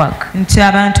right work,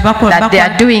 that they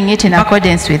are doing it in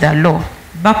accordance with the law.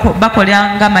 Now,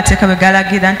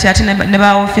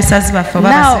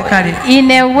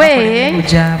 in a way,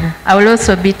 I will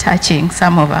also be touching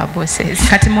some of our bosses.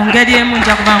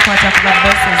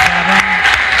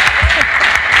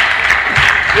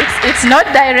 It's not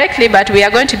directly, but we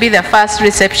are going to be the first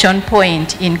reception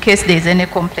point in case there's any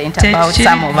complaint about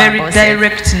some of our bosses.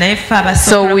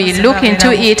 So we look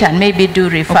into it and maybe do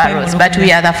referrals, but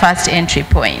we are the first entry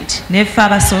point.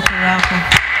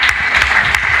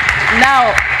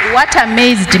 Now, what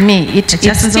amazed me, it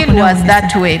still was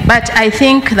that way, but I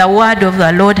think the word of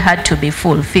the Lord had to be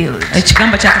fulfilled.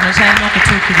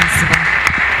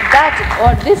 That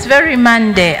on this very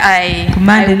Monday, I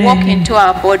walk into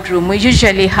our boardroom. We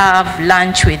usually have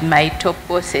lunch with my top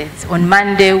bosses. On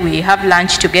Monday, we have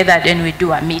lunch together, then we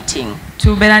do a meeting. As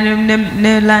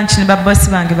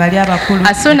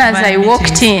soon as I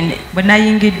walked in,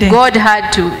 God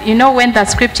had to, when the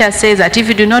scripture says that if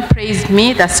you do not praise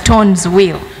me, the stones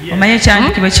will. As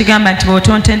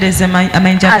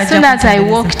soon as I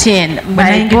walked in,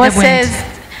 my bosses,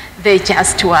 they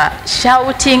just were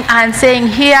shouting and saying,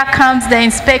 "Here comes the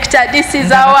inspector, this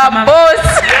is our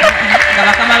boss."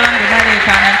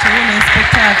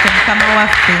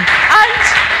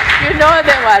 And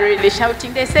they were really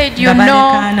shouting. They said,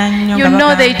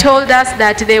 they told us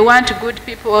that they want good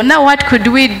people. Now what could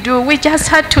we do? We just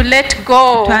had to let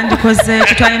go. And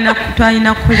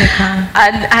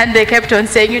they kept on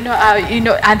saying,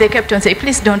 and they kept on saying,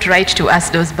 please don't write to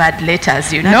us those bad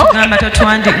letters,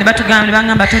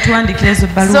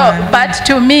 So, but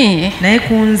to me,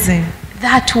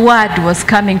 that word was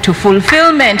coming to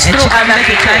fulfillment through other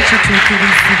people.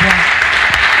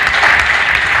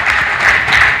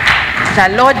 The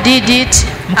Lord did it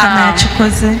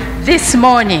this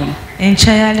morning.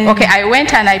 Okay, I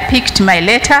went and I picked my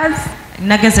letters.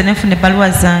 And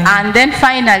then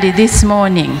finally this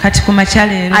morning,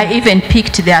 I even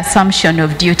picked the assumption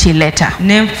of duty letter. So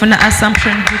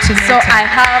I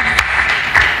have,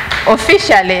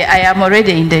 officially, I am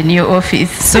already in the new office.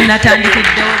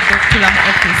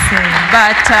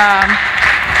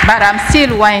 But I'm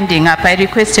still winding up. I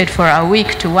requested for a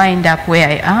week to wind up where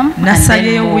I am. And then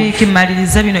move.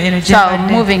 So I'm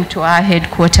moving to our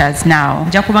headquarters now.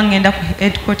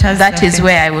 That is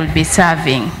where I will be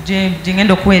serving.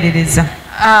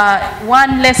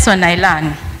 One lesson I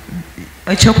learned.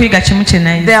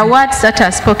 There are words that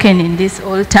are spoken in this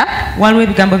altar, and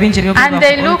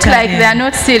they look like they are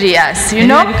not serious,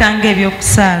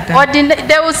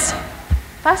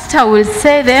 Pastor will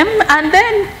say them, and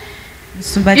then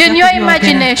in your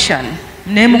imagination.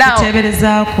 Now,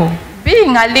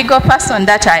 being a legal person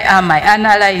that I am, I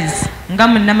analyze.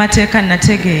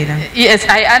 Yes,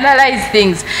 I analyze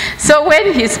things. So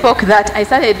when he spoke that, I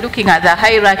started looking at the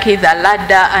hierarchy, the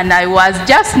ladder, and I was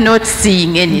just not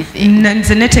seeing anything. But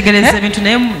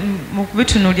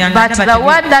the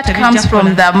word that comes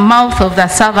from the mouth of the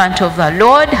servant of the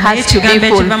Lord has to be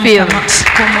fulfilled.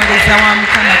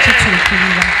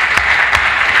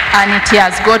 And it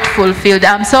has got fulfilled.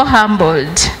 I'm so humbled.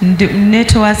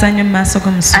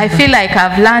 I feel like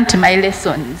I've learned my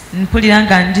lessons.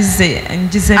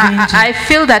 I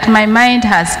feel that my mind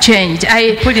has changed.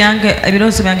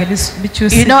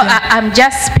 I'm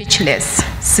just speechless.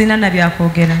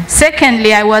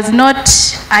 Secondly,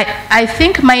 I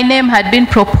think my name had been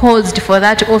proposed for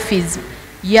that office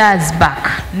years back.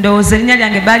 Even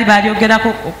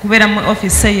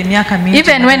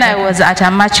when I was at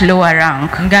a much lower rank.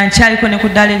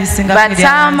 But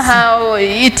somehow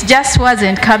it just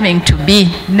wasn't coming to be.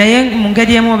 And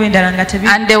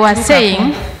they were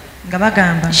saying,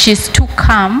 she's too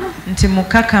calm,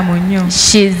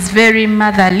 she's very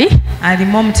motherly,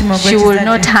 she will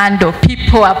not handle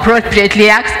people appropriately.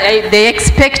 They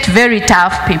expect very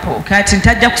tough people.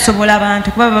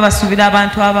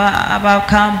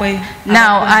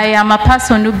 Now, I am a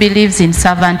person who believes in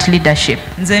servant leadership.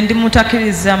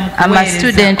 I'm a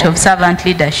student of servant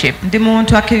leadership.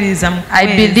 I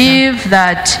believe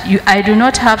that I do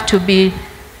not have to be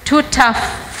too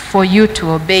tough for you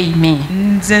to obey me.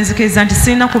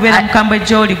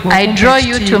 I draw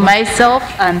you to myself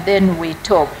and then we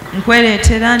talk.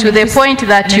 To the point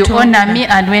that you honor me,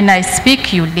 and when I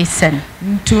speak, you listen.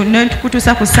 Now,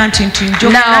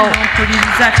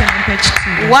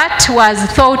 what was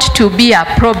thought to be a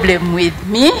problem with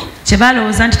me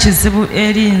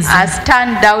has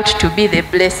turned out to be the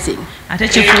blessing.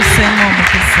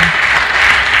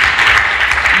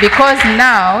 Because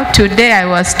now, today I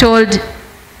was told,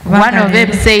 one of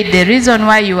them said the reason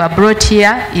why you are brought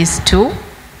here is to,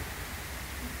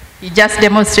 he just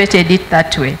demonstrated it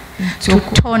that way, to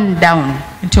tone down.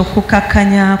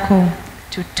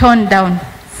 To tone down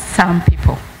some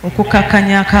people.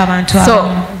 So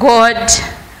God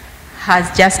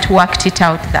has just worked it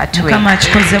out that way.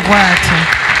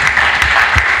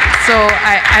 So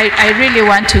I really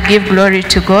want to give glory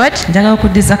to God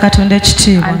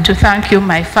and to thank you,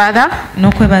 my Father,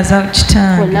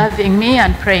 for loving me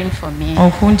and praying for me.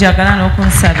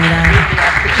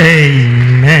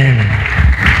 Amen.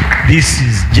 This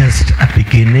is just a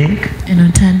beginning,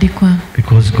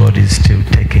 because God is still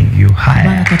taking you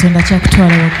higher.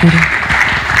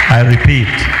 I repeat,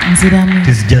 it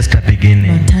is just a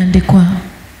beginning.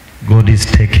 God is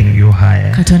taking you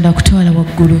higher.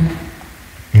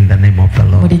 In the name of the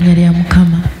Lord.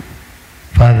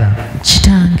 Father,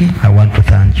 I want to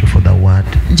thank you for the word,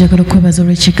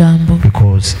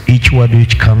 because each word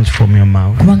which comes from your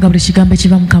mouth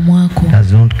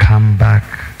does not come back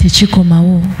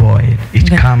void.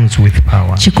 It comes with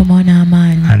power,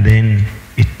 and then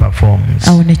it performs.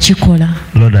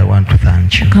 Lord, I want to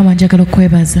thank you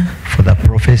for the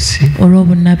prophecy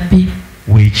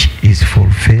which is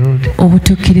fulfilled,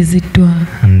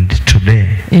 and today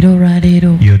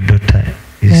your daughter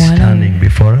is standing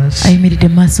before us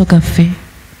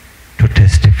to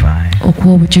testify.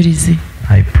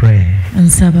 I pray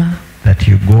that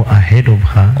you go ahead of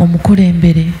her,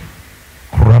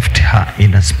 craft her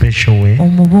in a special way,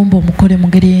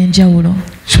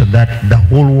 so that the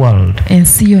whole world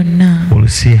will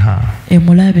see her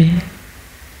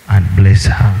and bless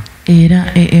her,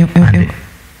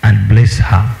 and bless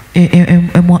her.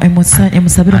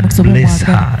 And bless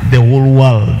her. The whole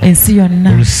world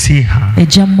will see her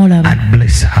and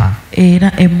bless her.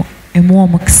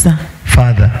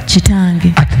 Father,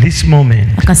 at this moment,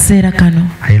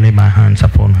 I lay my hands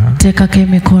upon her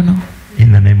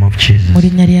in the name of Jesus.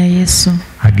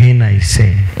 Again I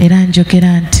say,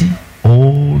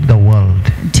 all the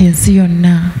world,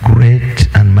 great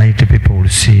and mighty people will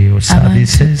see your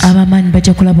services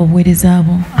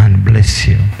and bless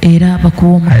you.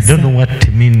 I don't know what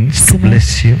it means to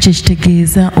bless you.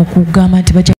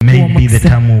 Maybe the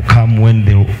time will come when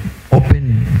they will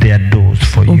open their doors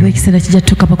for you,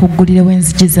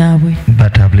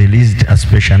 but I've released a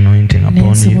special anointing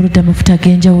upon you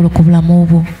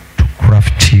to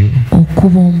craft you to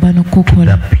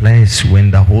the place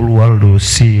when the whole world will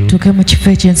see you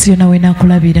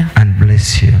and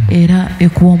bless you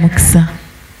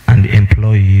and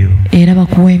employ you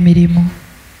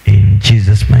in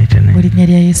Jesus' mighty name.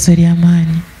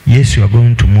 Yes, you are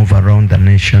going to move around the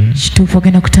nation,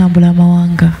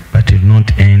 but it will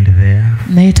not end there.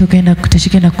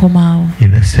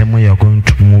 In the same way you are going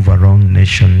to move around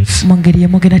nations,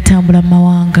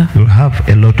 you will have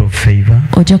a lot of favor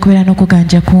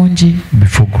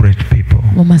before great people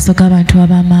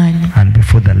and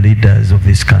before the leaders of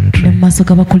this country.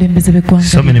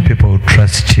 So many people will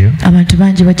trust you.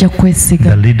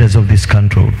 The leaders of this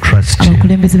country will trust you.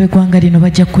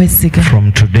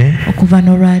 From today,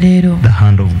 the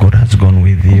hand of God has gone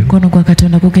with you.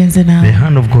 The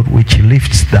hand of God which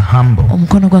lifts the humble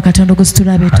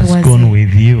has gone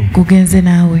with you.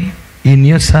 In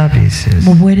your services,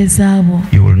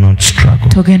 you will not struggle.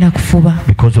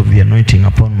 Because of the anointing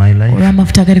upon my life,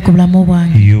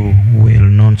 you will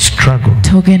not struggle.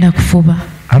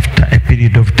 After a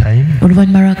period of time,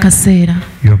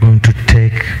 you are going to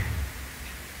take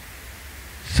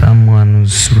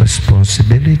someone's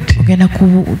responsibility,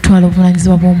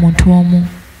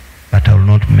 but I will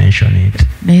not mention it.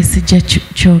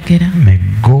 May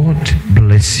God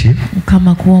bless you,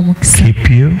 keep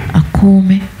you,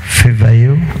 favor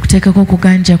you,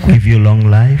 give you long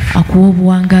life,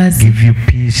 give you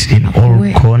peace in all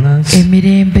corners,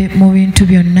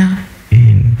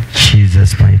 in Jesus'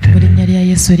 Jesus' mighty name.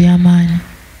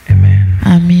 Amen.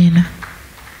 Amen.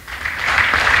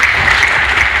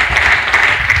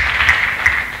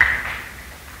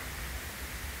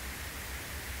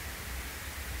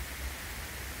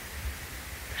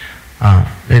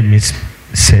 Let me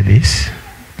say this.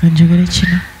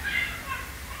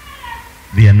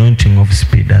 The anointing of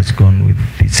speed has gone with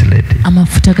this lady.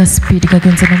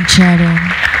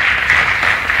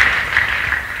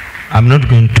 I'm not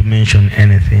going to mention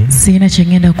anything,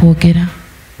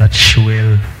 but she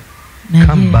will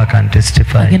come back and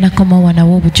testify.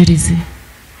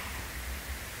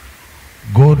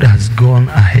 God has gone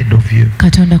ahead of you.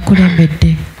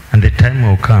 And the time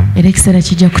will come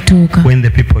when the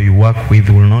people you work with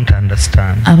will not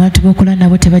understand.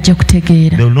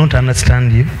 They will not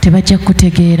understand you.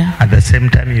 At the same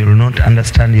time, you will not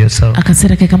understand yourself.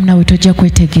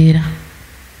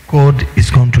 God is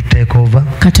going to take over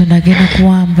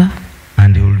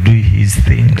and he will do his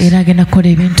things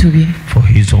for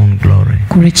his own glory.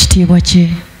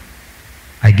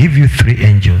 I give you 3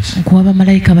 angels to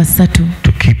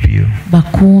keep you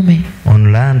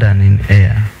on land and in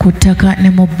air.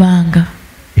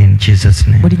 In Jesus'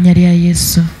 name.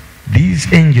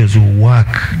 These angels will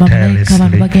work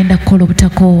tirelessly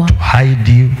to hide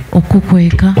you, to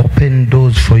open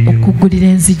doors for you.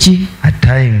 At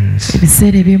times,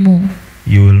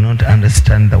 you will not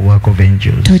understand the work of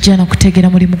angels. But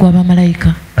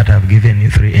I've given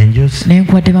you 3 angels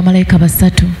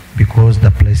because the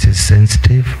place is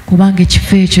sensitive.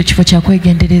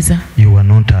 You are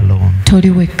not alone.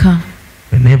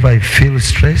 Whenever I feel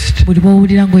stressed,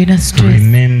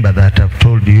 remember that I've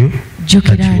told you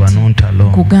that you are not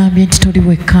alone.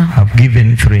 I've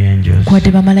given 3 angels.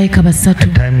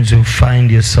 At times you find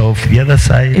yourself the other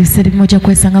side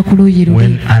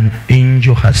when an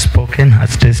angel has spoken,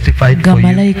 has testified for you,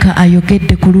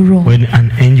 when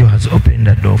an angel has opened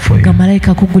a door for you.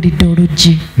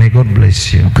 May God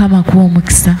bless you.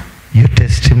 Your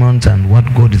testimonies and what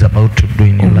God is about to do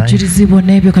in your life is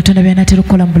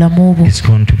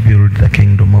going to build the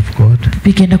kingdom of God and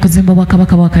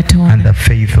the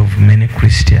faith of many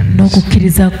Christians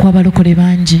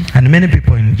and many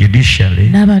people in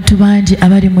judiciary.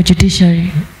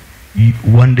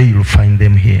 One day you'll find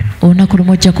them here.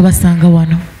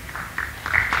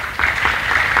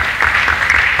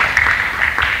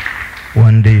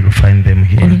 One day you'll find them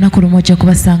here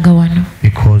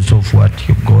because of what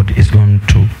your God is going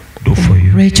to do for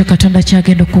you.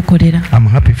 I'm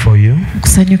happy for you.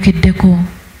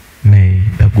 May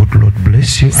the good Lord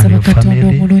bless you and your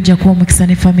family.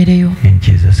 In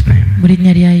Jesus' name.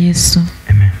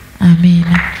 Amen. Amen.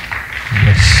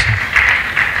 Bless you.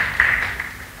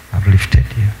 I've lifted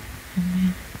you.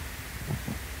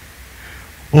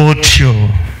 Otyo.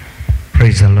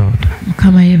 Praise the Lord.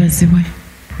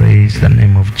 Praise the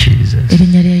name of Jesus.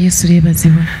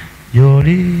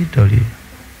 Yoli, Dolly.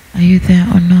 Are you there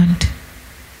or not?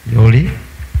 Yoli?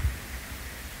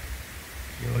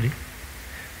 Yoli?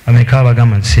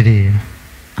 Amekabagama siri.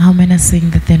 How many are saying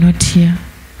that they're not here?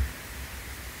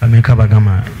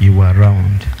 Amekabagama you are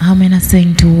around. How many are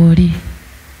saying to worry?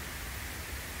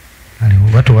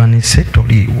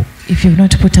 If you've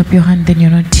not put up your hand, then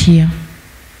you're not here.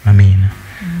 Amen.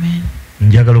 Amen. I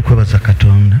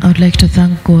would like to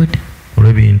thank God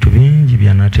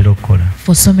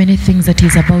for so many things that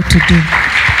he's about to do.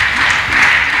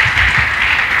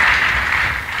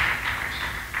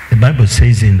 The Bible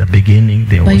says in the beginning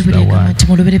there was the Word,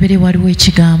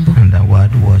 and the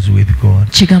Word was with God,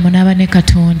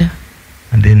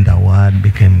 and then the Word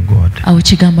became God.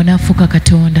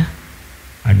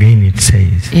 Again it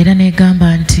says,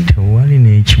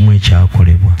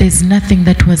 there's nothing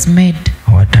that was made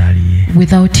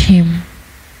without him.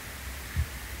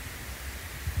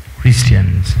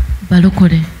 Christians,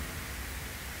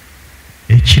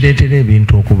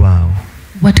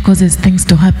 what causes things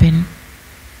to happen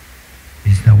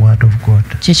is the Word of God.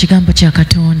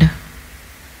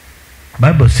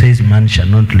 Bible says man shall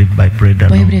not live by bread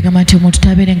alone, but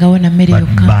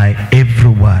by every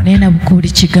word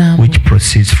which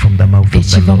proceeds from the mouth of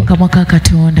the Lord.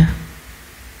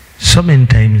 So many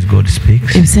times God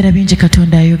speaks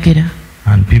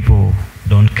and people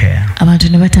don't care.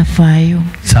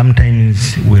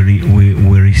 Sometimes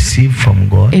we receive from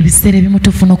God, or we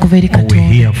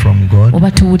hear from God,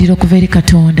 but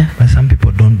some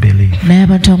people don't believe.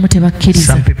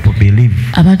 Some people believe,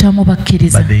 but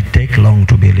they take long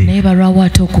to believe. I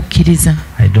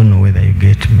don't know whether you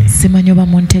get me.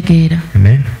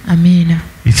 Amen. Amen.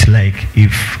 It's like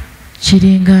if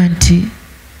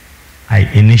I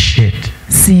initiate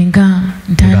singa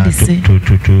ntandise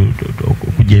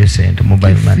okujeyo sente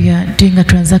mobile money. If we are doing a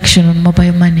transaction on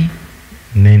mobile money.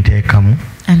 Nenteekamu.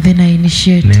 And then I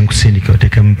initiate. Nenkusindika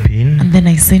oteekemu pin. And then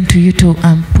I send to you to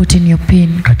put in your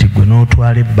pin. Kati gwe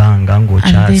n'otwala ebbanga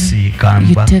ng'okyasiika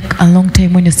mba. You take a long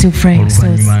time when you're still frying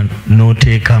sauce. Oluvannyuma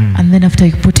n'oteekamu. And then after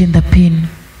you put in the pin.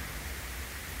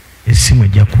 Essimu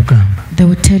ejja kugamba. They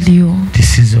will tell you. The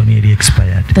season eri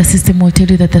expired. The system will tell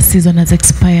you that the season has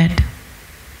expired.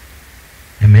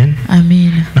 Amen.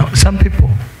 Amen. Now some people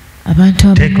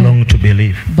abantu take long to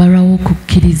believe. Barawo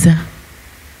kukkiriza.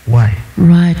 Why?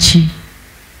 Lwaki?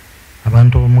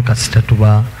 Abantu omu kasita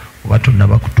tuba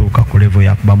oba kutuuka ku level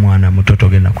ya kuba mwana muto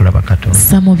togenda kulaba Katonda.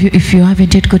 Some of you, if you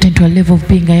haven't yet gotten to a level of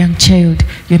being a young child,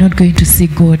 you're not going to see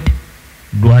God.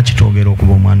 Lwaki twogera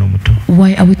okuba omwana omuto?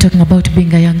 Why are we talking about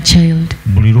being a young child?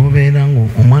 Buli lw'obeera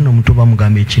omwana omuto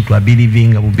bamugamba ekintu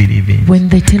abirivinga bubirivinga. When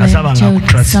they tell a young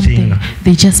child something,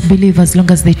 they just believe as long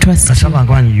as they trust you.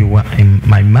 Kasaba you are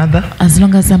my mother. As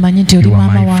long as amanyi nti oli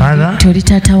maama wange, nti oli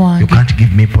taata wange. You can't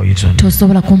give me poison.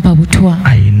 Tosobola kumpa butwa.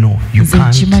 I know you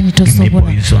can't give me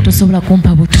poison. Tosobola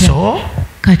kumpa butwa. So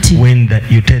kati when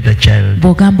you tell the child,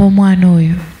 bw'ogamba omwana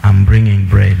oyo, I'm bringing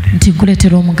bread. Nti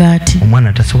nkuleetera omugaati.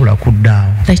 Omwana tasobola kuddaawo.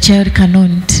 The child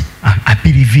cannot.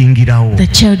 Abirivingirawo. The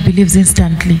child believes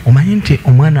instantly. Omanyi nti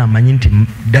omwana amanyi nti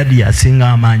daddy asinga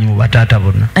amaanyi mu bataata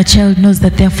bonna. A child knows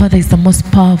that their father is the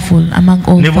most powerful among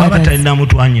all ne bw'aba fathers. talina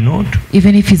mutwanyi n'otu.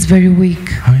 Even if he's very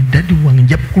weak. Daddy wange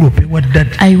nja kukuloopa ewa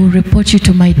daddy. I will report you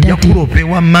to my daddy. Nja kukuloopa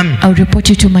ewa mami. I will report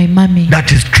you to my mommy.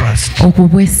 That is trust.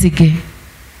 Okubwesige.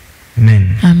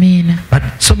 Amen. Amen. But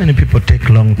so many people take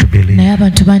long to believe. Naye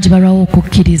abantu bangi balwawo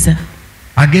okukkiriza.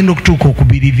 Agenda okutuuka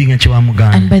okubirivinga kye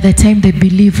bamugamba. And by the time they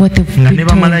believe what they've been told. Nga ne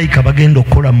bamalayika bagenda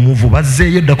okukola move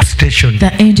bazzeeyo dda ku station.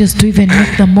 The angels to even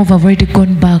make the move have already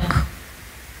gone back.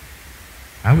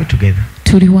 Are we together?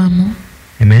 Tuli wamu.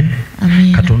 Amen.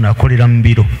 Amen. Katonda akolera mu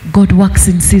biro. God works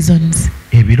in seasons.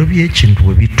 Ebiro by'ekintu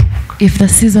bwe bituuka. If the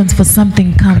seasons for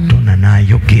something come, Katonda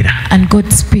n'ayogera. And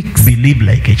God speaks. Believe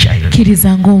like a child.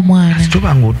 Kkiriza ng'omwana.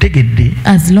 Asitoba ng'otegedde.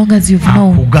 As long as you've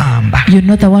known. Akugamba. You're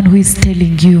not the one who is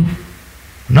telling you.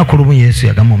 Yesu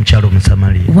yagamba omukyalo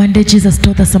Omusamaliya. One day Jesus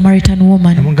told the Samaritan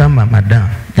woman. Amugamba madam.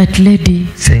 That lady.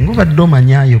 Senga obadde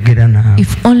omanyi ayogera naawe.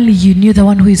 If only you knew the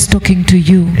one who is talking to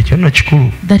you. Ekyo nno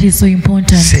kikulu. That is so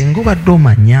important. Senga obadde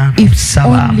omanyi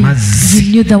akusaba amazzi. If only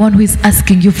you knew the one who is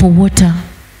asking you for water.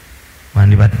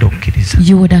 Wandibadde okkiriza.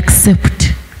 You would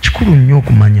accept. Kikulu nnyo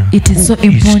okumanya. It is so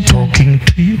important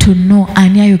to know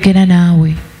ani ayogera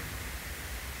naawe.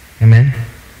 Amen.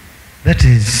 That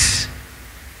is.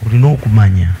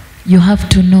 You have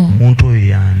to know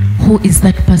who is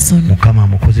that person.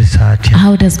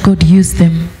 How does God use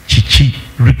them?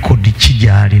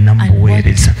 And what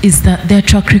is their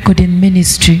track record in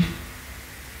ministry?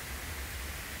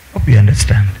 Hope you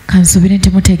understand.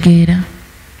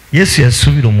 Yesu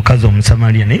yasubira omukazi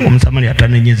Omusamaliya naye Omusamaliya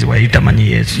atanenyezebwa yali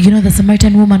tamanyi Yesu. You know the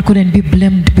Samaritan woman couldn't be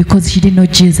blamed because she didn't know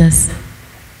Jesus.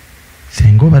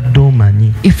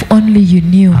 If only you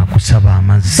knew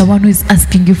the one who is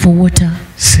asking you for water.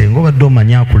 If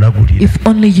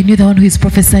only you knew the one who is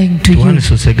prophesying to you. You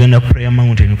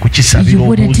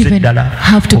wouldn't even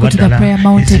have to go to the prayer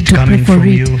mountain to pray for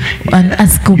it and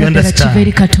ask God.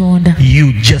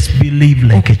 You just believe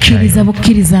like a child.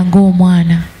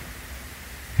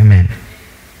 Amen.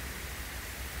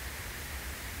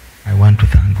 I want to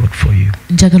thank God for you.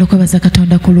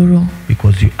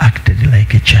 Because you acted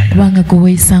like a child.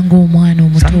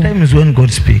 Sometimes when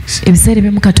God speaks,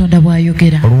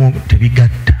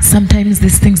 sometimes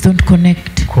these things don't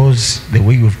connect. Because the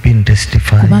way you've been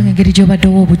testifying,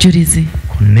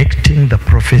 connecting the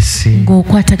prophecy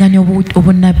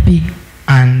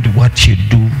and what you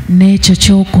do.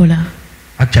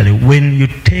 Actually, when you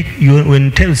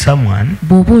tell someone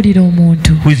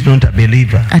who is not a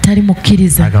believer,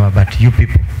 but you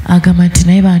people,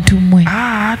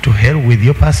 to hell with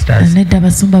your pastors.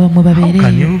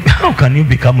 How can you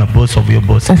become a boss of your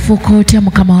boss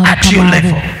at your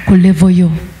level?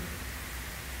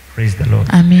 Praise the Lord.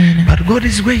 Amen. But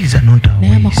God's ways are not our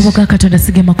ways.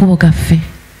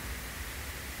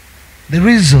 The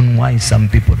reason why some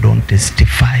people don't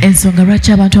testify,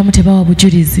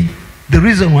 the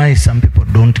reason why some people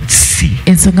don't see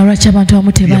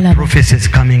their prophecies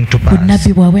coming to pass.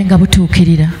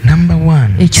 Number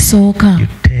one, you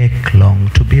take long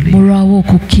to believe.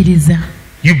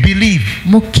 You believe,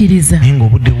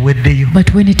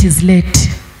 but when it is late.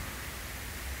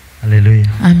 Hallelujah.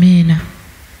 Amen.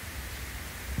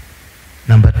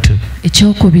 Number two,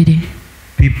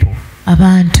 people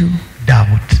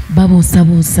doubt.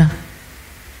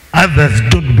 Others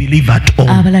don't believe at all.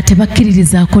 Abala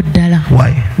tebakkiririzaako ddala.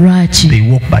 Why? Lwaki? They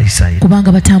walk by sight.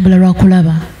 Kubanga batambula lwa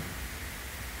kulaba.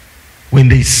 When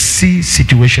they see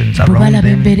situations around them,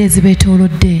 embeera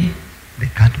ezibeetoolodde, they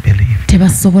can't believe.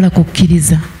 Tebasobola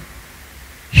kukkiriza.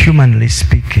 Humanly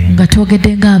speaking, nga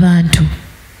twogedde ng'abantu,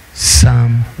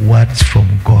 some words from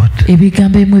God,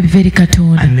 ebigambo ebimu ebiva eri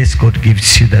Katonda, unless God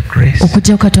gives you the grace,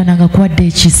 okuggyako Katonda nga kuwadde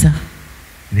ekisa,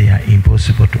 they are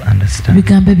impossible to understand.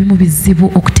 Ebigambo ebimu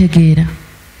bizibu okutegeera.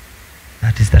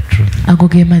 That is the truth. Ago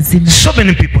ge mazima. So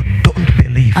many people don't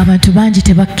believe. Abantu bangi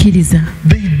tebakkiriza.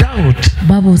 They doubt.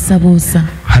 Babuusabuusa.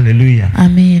 Hallelujah.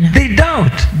 Amen. They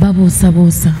doubt.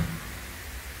 Babuusabuusa.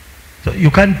 So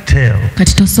you can't tell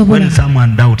kati when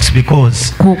someone doubts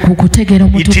because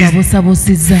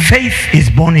faith is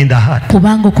born in the heart.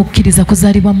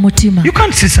 You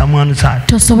can't see someone's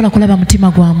heart.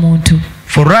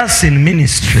 For us in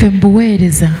ministry,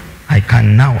 I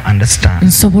can now understand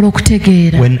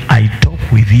when I talk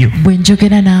with you.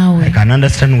 I can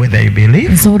understand whether you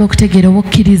believe or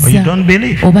you don't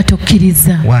believe.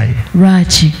 Why?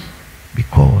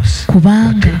 Because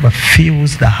whatever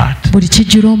fills the heart,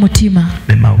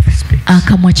 the mouth speaks. I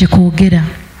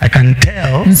can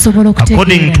tell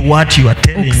according to what you are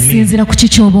telling me.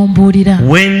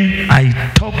 When I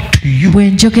talk to you,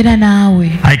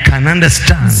 I can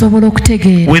understand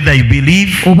whether you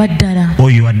believe or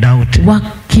you are doubting.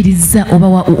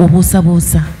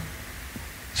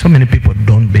 So many people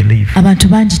don't believe. Many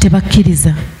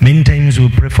times we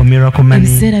pray for miracle money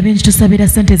and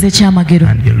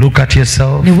you look at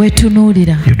yourself, you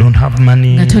don't have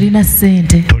money,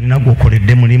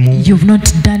 you've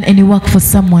not done any work for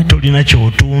someone, you're not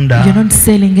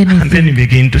selling anything, and then you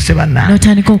begin to say, where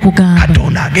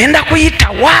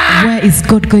is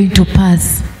God going to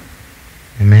pass?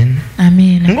 Amen.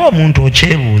 Amen.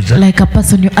 Like a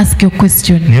person, you ask your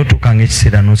question,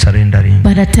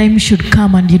 but a time should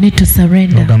come and you need to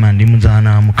surrender. And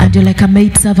you're like a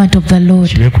maid servant of the Lord.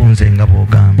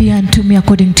 Be unto me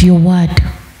according to your word.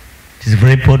 It is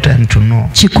very important to know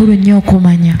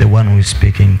the one who is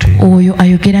speaking to you.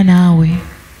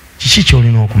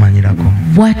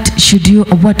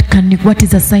 What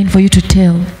is a sign for you to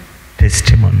tell?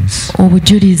 Testimonies.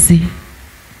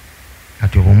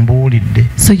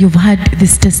 So you've had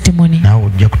this testimony. A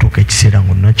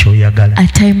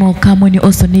time will come when you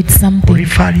also need something. You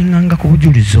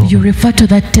refer to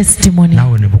that testimony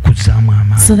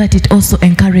so that it also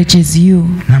encourages you.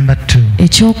 Number 2,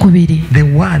 the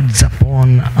words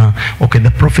upon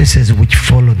the prophecies which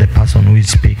follow the person who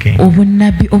is speaking. Who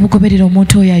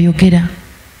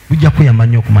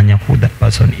that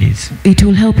person is. It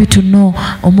will help you to know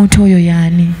omuntu oyo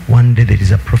yani. One day there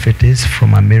is a prophetess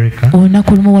from America.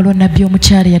 Olunaku lumu waliwo nabbi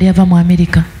omukyala yali ava mu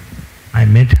America. I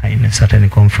met her in a certain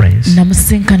conference.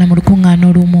 Namusinkana mu lukuŋŋaana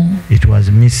olumu. It was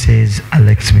Mrs.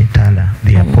 Alex Mitala,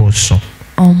 the apostle.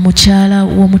 Omukyala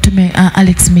w'omutume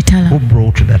Alex Mitala. Who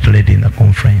brought that lady in the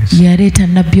conference. Yaleeta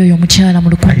nabbi oyo omukyala mu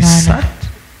lukuŋŋaana.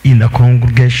 In the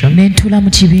congregation, I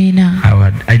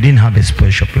didn't have a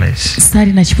special place. But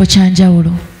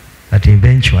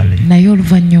eventually,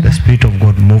 the Spirit of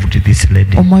God moved this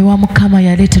lady.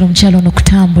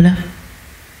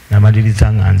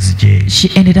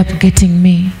 She ended up getting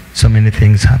me. So many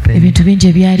things happened.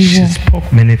 She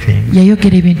spoke many things.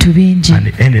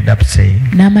 And ended up saying,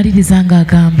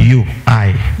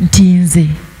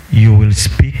 you will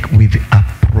speak with a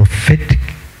prophetic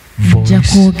voice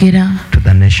to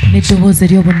the nations.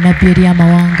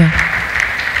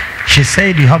 She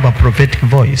said you have a prophetic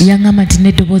voice and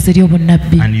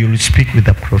you will speak with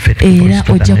a prophetic voice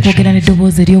to the nations.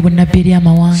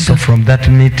 So from that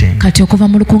meeting, I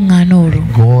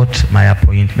got my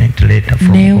appointment letter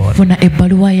from God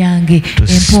to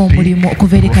speak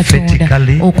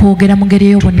prophetically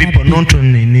to people not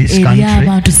only in this country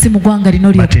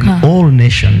but in all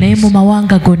nations.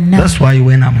 That's why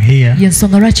when I'm here,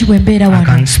 I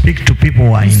can speak to people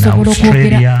who are in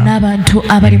Australia,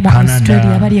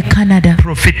 in Canada,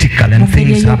 prophetically, and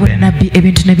things happen.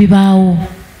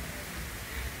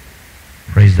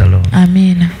 Praise the Lord.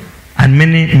 Amen. And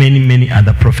many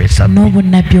other prophets have been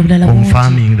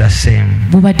confirming the same.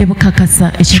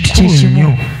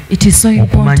 It is so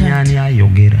important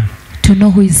to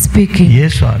know who is speaking.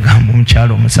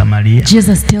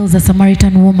 Jesus tells a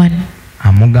Samaritan woman, he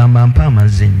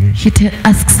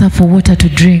asks her for water to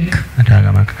drink.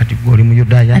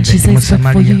 And she says,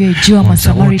 but for you, you're a Jew, I'm a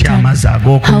Samaritan.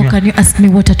 How can you ask me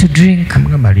water to drink?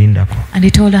 And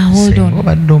he told her, hold on.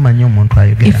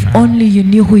 If only you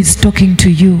knew who is talking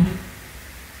to you.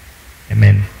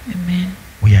 Amen. Amen.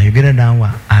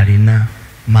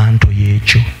 mantle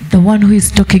yecho. The one who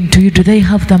is talking to you, do they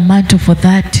have the mantle for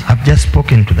that? I've just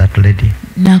spoken to that lady.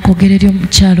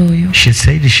 She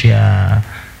said she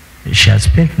has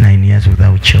spent 9 years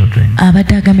without children. For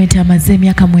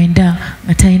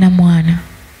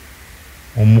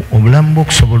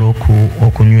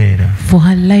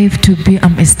her life to be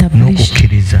established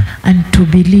and to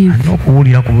believe,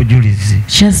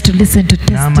 she has to listen to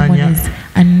testimonies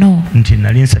and know that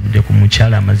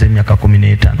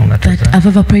I've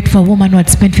ever prayed for a woman who had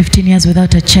spent 15 years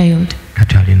without a child.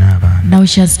 Now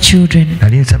she has children.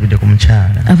 I've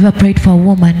ever prayed for a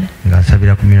woman. She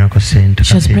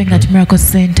was praying at Miracle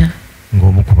Center.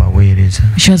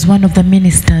 She was one of the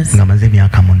ministers.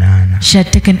 She had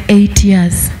taken 8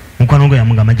 years. Her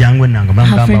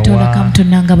friend told her come to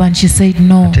Nangaba and she said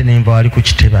no. I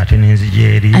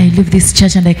leave this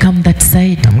church and I come that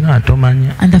side.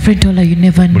 And the friend told her you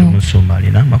never know.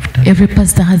 Every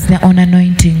pastor has their own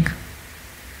anointing.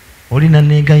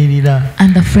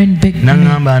 And the friend begged me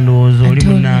and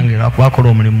told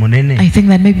me, I think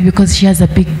that maybe because she has a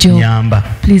big job,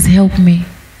 please help me.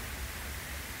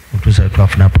 Until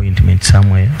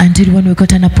when we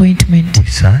got an appointment, we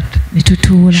sat.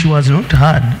 She was not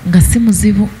hard.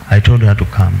 I told her to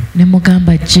come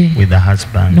with her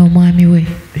husband.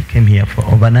 They came here for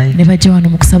overnight and I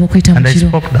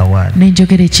spoke the word.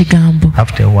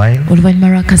 After a while,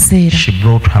 she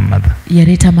brought her mother.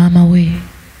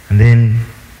 And then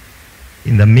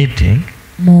in the meeting,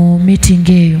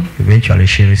 eventually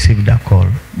she received a call.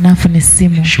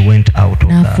 She went out of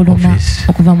the office.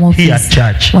 Here at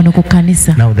church. Now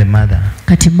the mother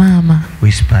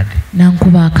whispered in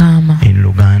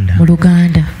Luganda,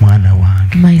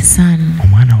 my son,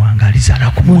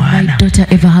 will my daughter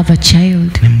ever have a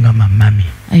child?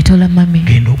 I told her, Mommy,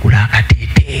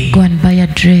 go and buy a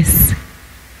dress.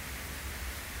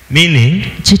 Meaning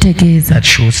that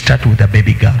she will start with a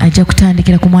baby girl. I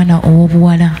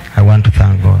want to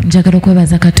thank God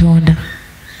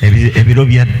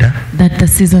that the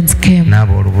seasons came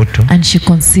and she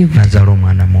conceived. She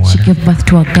gave birth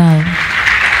to a girl.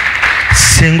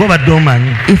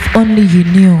 If only you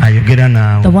knew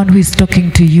the one who is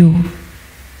talking to you.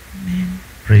 Amen.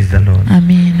 Praise the Lord.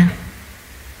 Amen.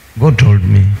 God told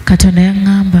me that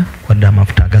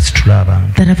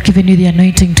I've given you the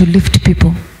anointing to lift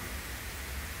people.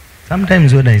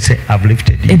 Sometimes when I say I've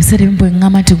lifted you,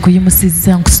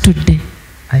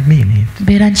 I mean it.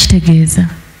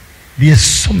 There are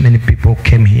so many people who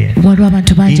came here in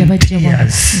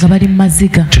tears.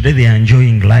 Today they are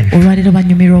enjoying life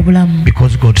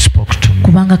because God spoke to me.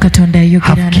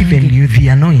 I've given you the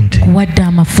anointing.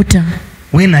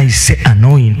 When I say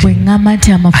anointing, I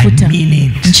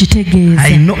mean it.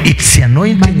 I know it's the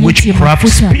anointing which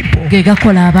crafts people.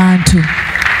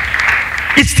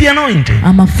 It's the anointing.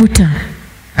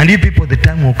 And you people, the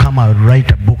time will come, I'll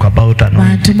write a book about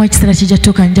anointing. Because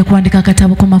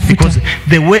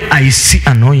the way I see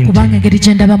anointing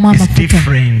is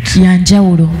different.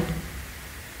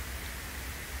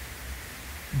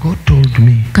 God told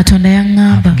me,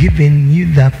 I've given you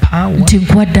the power.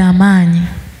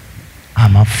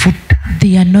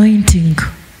 The anointing.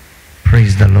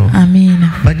 Praise the Lord. Amen.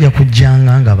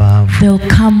 They'll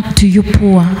come to you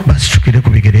poor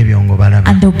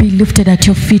and they'll be lifted at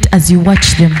your feet as you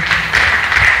watch them.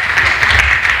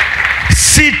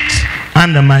 Sit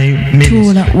under my ministry.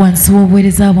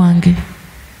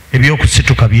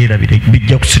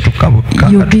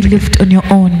 You'll be lifted on your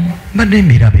own. I've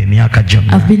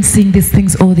been seeing these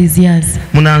things all these years.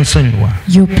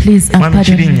 You please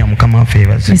pardon me.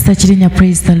 Mr. Chirinya,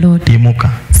 praise the Lord.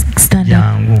 Stand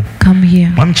up. Come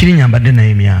here. I've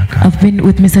been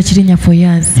with Mr. Chirinya for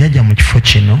years.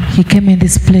 He came in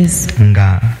this place.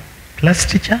 Class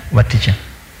teacher? What teacher?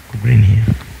 Green here.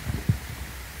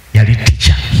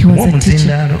 He was a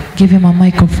teacher. Give him a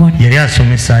microphone. He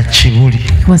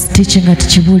was teaching at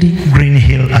Chibuli. Green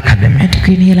Hill Academy. At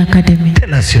Green Hill Academy.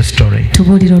 Tell us your story.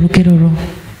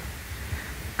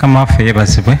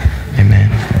 Amen.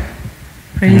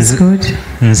 Praise God.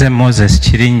 Nze Moses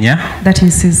Chirinya. That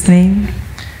is his name.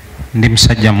 Ndi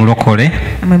musajja mulokole.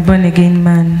 I'm a born again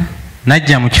man.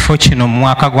 Najja mu kifo kino mu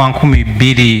mwaka gwa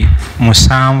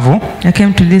 2007. I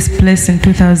came to this place in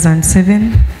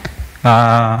 2007.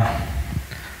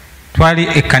 Twali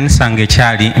ekkanisa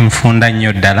ng'ekyali nfunda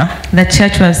nnyo ddala. The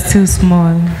church was still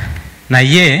small.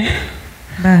 Naye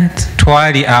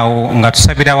twali awo nga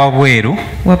tusabira wabweru.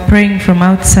 We're praying from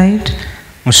outside.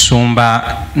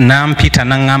 Musumba nampita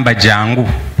nangamba jangu.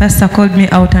 Pastor called me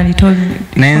out and he told me.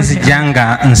 Nenzija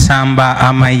nga nsamba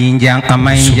amayinja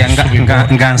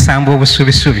nga nsamba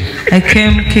obusubisubi. I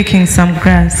came kicking some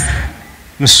grass.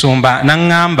 Musumba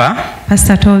nangamba.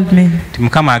 Pastor told me.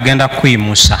 Mukama agenda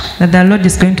kuyimusa. That the Lord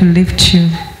is going to lift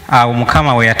you.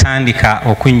 Mukama we yatandika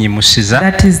okunyimusiza.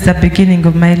 That is the beginning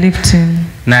of my lifting.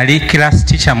 Nali class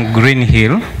teacher mu Green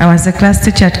Hill. I was a class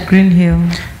teacher at Green Hill.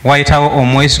 Wayitawo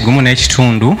omwezi gumu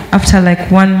n'ekitundu. After like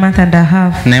 1 month and a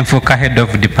half. Nenfuuka head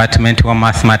of department wa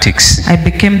mathematics. I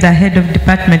became the head of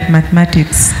department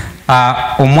mathematics.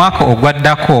 Omwaka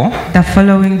ogwaddako.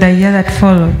 The year that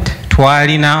followed.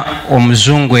 Twalina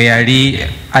omuzungu eyali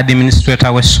administrator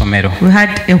w'essomero. We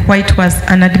had a white was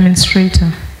an administrator.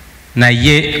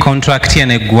 Naye contract ye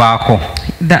neggwaako.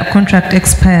 The contract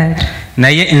expired.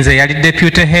 Naye nze yali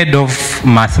deputy head of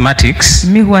mathematics.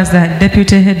 Me who was the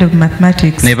deputy head of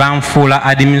mathematics. Ne banfuula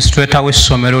administrator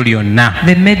w'essomero lyonna.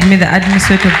 They made me the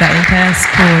administrator of the entire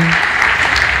school.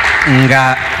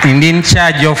 Nga in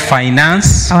charge of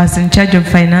finance. I was in charge of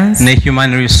finance. Ne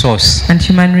human resource. And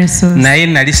human resource. Naye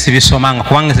nali sibisomanga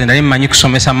kubanga nze nali mmanyi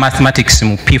kusomesa mathematics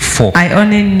mu P4. I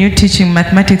only knew teaching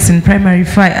mathematics in primary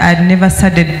 4. I had never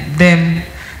studied them.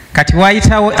 Kati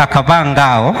wayitawo akabanga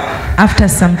awo. After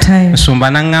some time.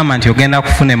 Musumba nangamba nti ogenda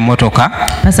kufuna emmotoka.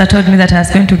 Pastor told me that I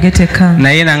was going to get a car.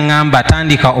 Naye nangamba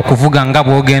tandika okuvuga nga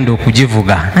bw'ogenda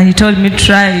okugivuga. And he told me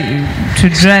try to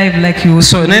drive like you would.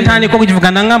 So nentandika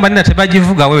okugivuga nangamba nina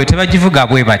tebagivuga wewe tebagivuga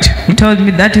bwe batyo. He told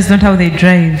me that is not how they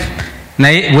drive.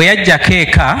 Naye bwe yajjako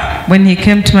eka. When he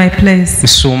came to my place.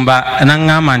 Musumba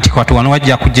nangamba nti kwatu wano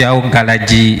wajja kujjawo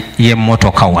galaji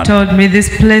y'emmotoka wano. He told me this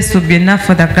place would be enough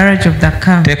for the garage of the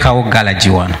car. Teekawo galaji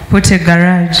wano. Put a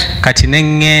garage. Kati ne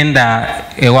ngenda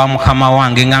ewa mukama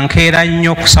wange nga nkeera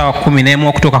nnyo ku ssaawa 11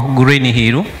 okutuuka ku Green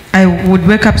Hill. I would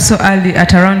wake up so early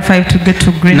at around 5 to get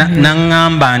to Green Hill.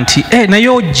 Nangamba nti naye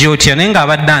ojja otya naye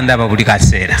ng'abadde andaba buli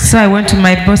kaseera. So I went to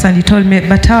my boss and he told me,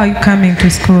 but how are you coming to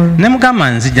school? Ne mugamba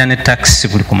nzija ne taxi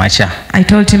buli kumakya. I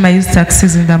told him I use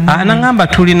taxis in the morning. Nangamba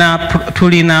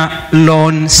tulina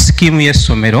loan scheme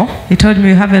y'essomero. He told me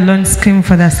you have a loan scheme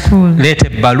for the school. Leeta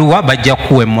ebbaluwa bajja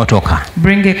kuwa emmotoka.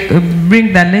 Bring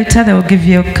the letter, they will give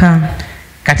you a car.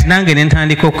 Kati nange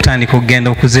nentandika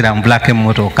okugenda okuzirambulako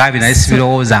emmotoka binaye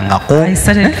sibirowoozangako. I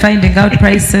started finding out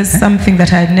prices, something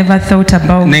that I had never thought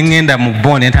about. Nengenda mu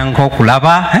Bond nentandika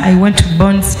okulaba. I went to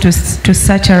Bonds to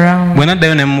search around. Bwe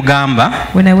naddayo ne mugamba.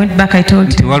 When I went back I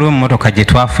told him. Waliwo emmotoka gye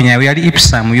twafunye yali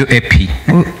Ipsum UAP.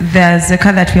 There's a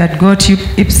car that we had got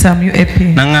Ipsum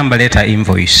UAP. Nangamba leeta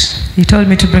invoice. He told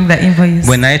me to bring the invoice.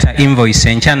 Bwe naleeta invoice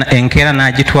enkeera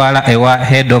n'agitwala ewa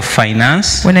head of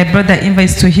finance. When I brought the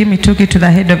invoice to him, he took it to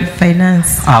the head of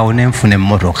finance. Awo ne nfuna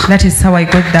emmotoka. That is how I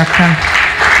got the car.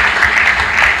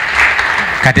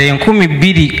 Kati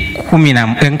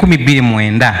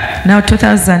 2029. Now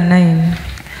 2009.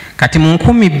 Kati mu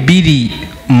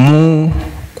 2010.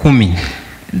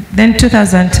 Then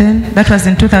 2010, that was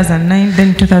in 2009,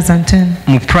 then 2010.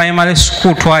 Mu primary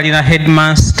school twalina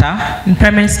headmaster. In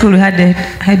primary school we had a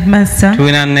headmaster.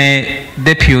 Tulina ne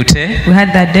deputy. We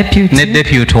had the deputy. Ne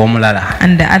deputy omulala.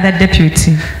 And the other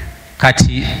deputy.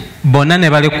 Kati bonna ne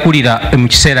balekulira mu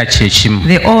kiseera kyekimu.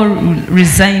 They all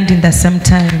resigned in the same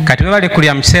time. Kati bwe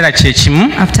balekulira mu kiseera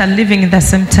kyekimu. After living in the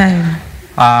same time.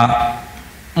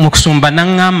 Mukusumba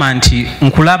nangamba nti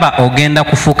nkulaba ogenda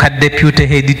kufuuka deputy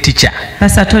head teacher.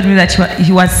 Pastor told me that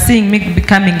he was seeing me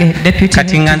becoming a deputy head teacher.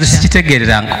 Kati nga nze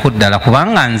sikitegeererangako ddala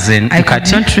kubanga nze I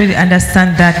could not really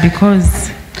understand that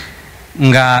because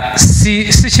nga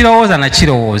sikirowooza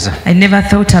nakirowooza. I never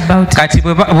thought about it. Kati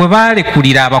bwe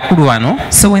balekulira abakulu bano.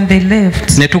 So when they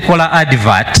left, ne tukola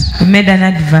advert. We made an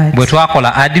advert. Bwe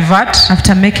twakola advert.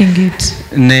 After making it.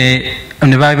 Ne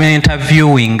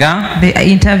interviewinga. They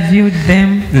interviewed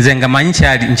them. Nze nga manyi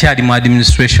nkyali mu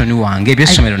administration wange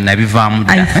ebyessomero nabivaamu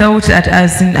dda. I thought that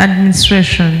as in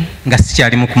administration. Nga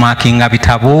sikyali mu kumakinga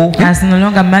bitabo. I was no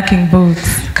longer marking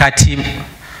books. Kati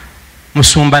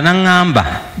Musumba nangamba.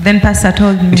 Then Pastor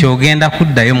told me. Nti ogenda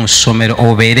kuddayo mu ssomero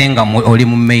obeere nga oli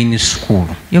mu main school.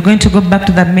 You're going to go back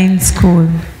to the main school.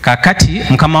 Kakati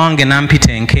mukama wange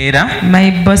nampita enkeera.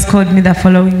 My boss called me the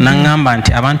following day. Nangamba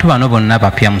nti abantu bano bonna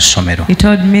bapya mu ssomero. He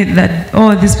told me that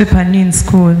all these people are new in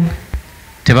school.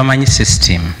 Tebamanyi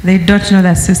system. They don't know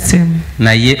the system.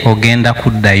 Naye ogenda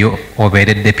kuddayo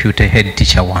obeere deputy head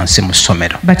teacher wansi mu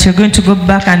ssomero. But you're going to go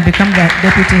back and become the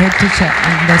deputy head teacher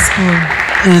in the school.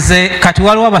 Nze kati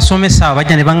waliwo abasomesa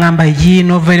abajja ne baŋŋamba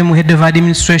novaire mu head of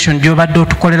administration gy'obadde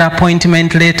otukolera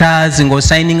appointment letters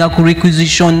ng'osigninga ku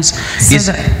requisitions.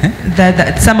 So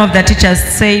some of the teachers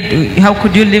said, how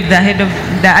could you leave the head of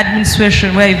the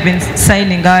administration where you've been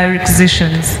signing our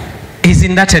requisitions?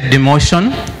 Isn't that a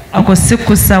demotion?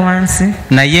 okosikusa wansi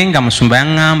naye nga musumba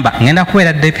yaŋŋamba ngenda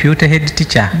kubeera deputy head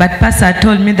teacher, but pastor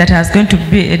told me that I was going to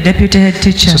be a deputy head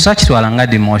teacher. So sakitwala nga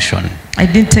demotion. I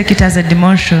didn't take it as a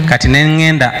demotion. Kati ne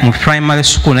ngenda mu primary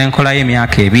school ne nkolayo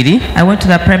emyaka 2. I went to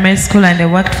the primary school and I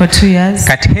worked for 2 years.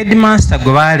 Kati headmaster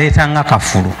gwe baaleeta nga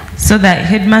kafulu, so the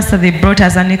headmaster they brought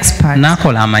as an expert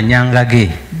n'akola amanyanga ge,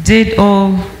 did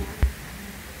all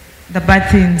the bad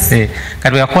things.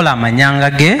 Kati yakola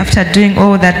amanyanga ge, after doing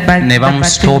all that bad, ne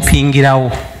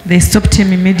bamustoppingirawo. They stopped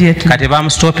him immediately. Kati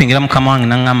bamustoppingira mukama wange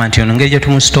n'aŋŋamba nti ono ngeri gye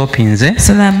tumustoppinze.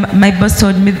 So my boss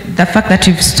told me the fact that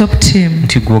you've stopped him,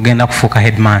 nti gwe ogenda kufuuka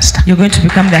headmaster. You're going to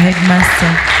become the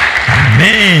headmaster.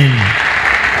 Amen.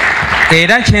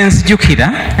 Era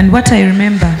kyenzijukira, and what I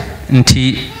remember,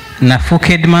 nti nafuuka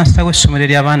headmaster w'essomero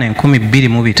ly'abaana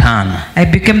 25,000. I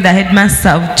became the headmaster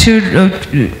of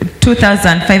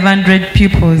 2,500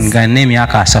 pupils. Nga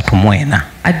n'emyaka 34.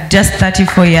 At just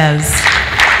 34 years.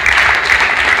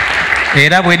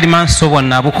 Era bwe headmaster obwo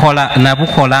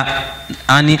nabukola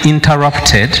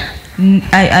uninterrupted.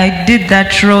 I did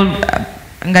that role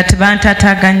nga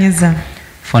tebantataganyiza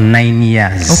for 9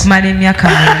 years. Okumala emyaka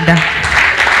 9.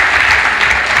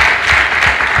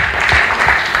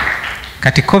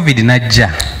 Kati COVID najja.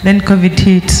 Then COVID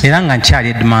hit. Era nga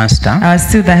nkyali headmaster. I was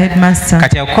still the headmaster.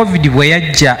 Kati ya COVID bwe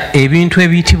yajja ebintu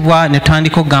ebiyitibwa ne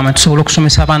tutandika okugamba tusobola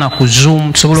okusomesa abaana ku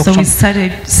Zoom. So we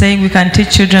started saying we can teach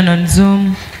children on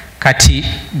Zoom. Kati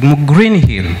mu Green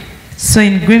Hill. So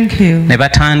in Green Hill, ne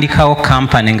batandikawo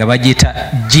company nga bagiyita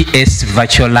GS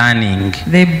Virtual Learning.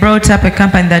 They brought up a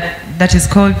company that is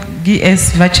called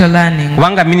GS Virtual Learning.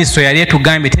 Kubanga ministry yali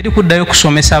etugambye teri kuddayo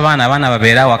kusomesa abaana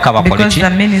babeera awaka bakole ki. Because the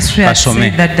ministry had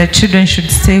said that the children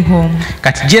should stay home.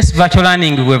 Kati GS Virtual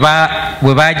Learning bwe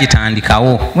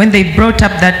bagitandikawo. When they brought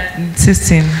up that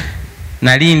system,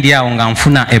 nali ndi awo nga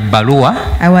nfuna ebbaluwa.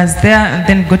 I was there and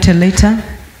then got a letter.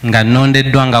 Nga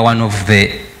nondeddwa nga one of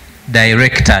the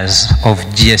directors of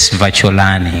GS Virtual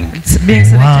Learning. It's being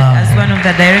selected as one of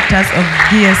the directors of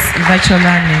GS Virtual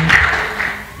Learning.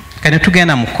 Kati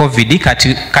tugenda mu COVID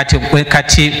kati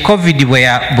COVID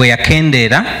bwe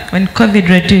yakendeera. When COVID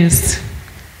reduced,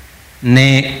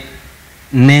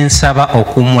 nensaba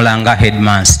okuwumula nga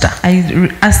headmaster. I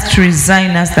asked to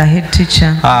resign as the head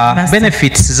teacher.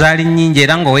 Benefits zaali nnyingi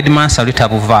era nga headmaster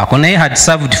litabuvaako naye had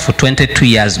served for 22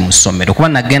 years mu ssomero kuba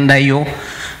nagendayo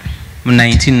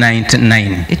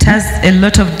 1999. It has a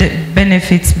lot of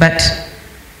benefits but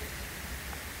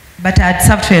I had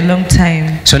served for a long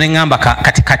time. So nengamba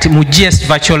kati mu GS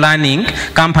Virtual Learning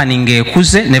company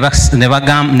ngekuze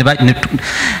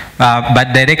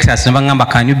but directors ne bagamba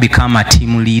can you become a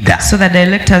team leader. So the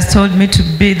directors told me to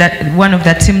be one of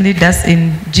the team leaders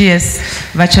in GS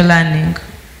Virtual Learning.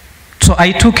 So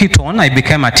I took it on. I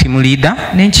became a team leader.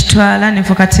 Nenchitwala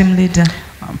nefuka team leader.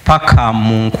 Paka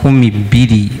mu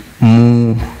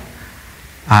 2020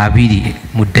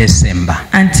 mu December.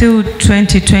 Until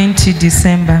 2020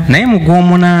 December. Naye mu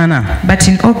Gw'omunaana. But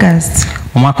in August.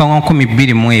 Omwaka wa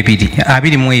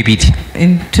 2022.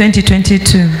 In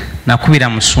 2022. Nakubira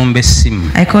musumba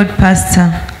essimu. I called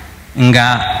pastor.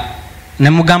 Nga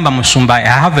nemugamba musumba I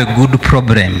have a good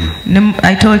problem.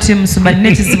 I told him musumba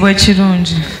nekizibu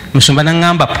ekirungi. Musumba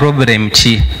nangamba problem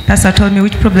ki? Pastor told me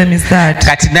which problem is that.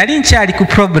 Kati nali nkyali ku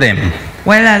problem.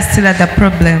 While I was still at the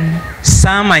problem.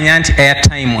 Saamanya nti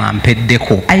airtime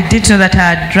ampeddeko. I did know that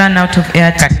I had run out of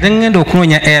airtime. Kati ngenda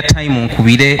okunoonya airtime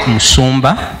nkubire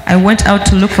musumba. I went out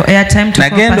to look for airtime to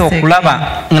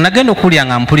nagenda okulya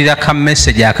nga mpulira ka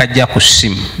message akajja ku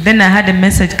ssimu. Then I had a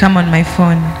message come on my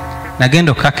phone.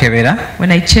 Nagenda okakebera.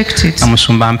 When I checked it,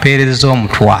 amusumba ampeereza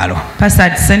 $1,000. Pastor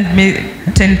had sent me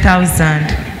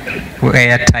 10,000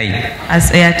 airtime.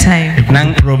 As airtime.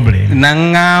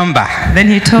 Nangamba. Then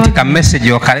he told me. Ka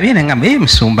message okalabye nangamba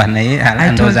musumba naye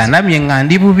alandoza namye nga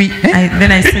ndi bubi.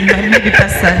 Then I said maybe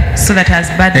pastor so that has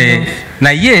bad news.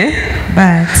 Naye.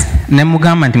 But.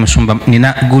 Nemugamba nti musumba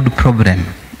nina good problem.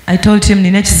 I told him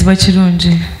nina kizibu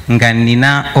kirungi. Nga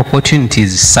nina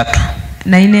opportunities 3.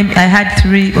 I had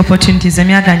 3 opportunities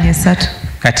emyaka 3.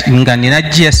 Kati nga nina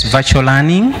GS Virtual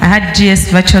Learning. I had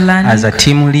GS Virtual Learning. As a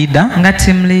team leader. Nga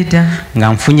team leader.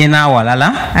 Nga nfunye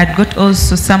n'awalala. I'd got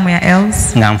also somewhere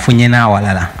else. Nga nfunye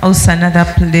n'awalala. Also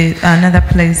another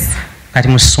place. Kati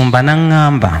musumba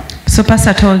nangamba. So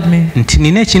pastor told me. Nti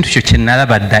nina ekintu kyo kye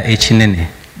nalaba dda ekinene.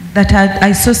 That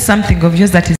I saw something of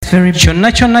yours that is very big.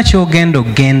 Kyonna kyonna ky'ogenda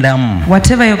ogendamu.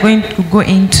 Whatever you're going to go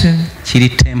into. kiri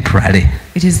temporary.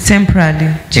 It is temporary.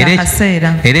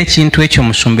 Era ekintu ekyo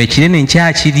musumba ekirene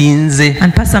nkyakirinze.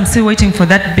 And Pastor, I'm still waiting for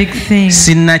that big thing.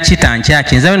 Sinnakita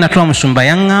nkyakirinze. Awe natula musumba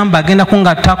yaŋŋamba agenda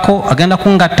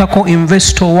kungattako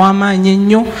investor w'amaanyi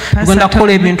ennyo. Agenda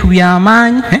kukola ebintu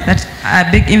by'amaanyi. That a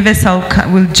big investor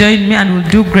will join me and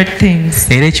will do great things.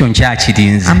 Era ekyo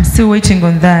nkyakirinze. I'm still waiting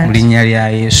on that. Mu linnya lya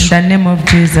Yesu. In the name of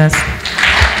Jesus.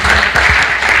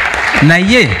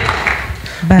 Naye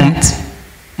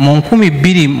mu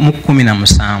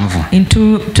 2017 in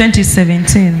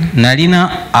 2017 nalina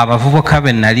abavubuka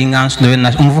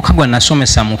omuvubuka gwe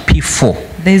nasomesa mu P4.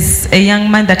 There's a young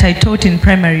man that I taught in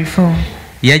primary 4.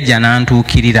 Yajja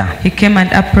n'antuukirira. He came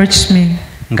and approached me.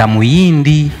 Nga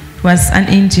muyindi. Was an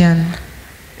Indian.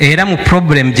 Era mu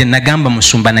problem gye nagamba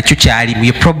musumba nakyo kyalimu,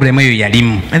 ye problem eyo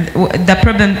yalimu.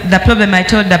 The problem I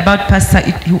told about Pastor,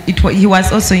 he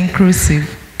was also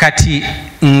inclusive. Kati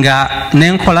nga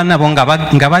nenkola nabo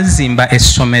nga bazimba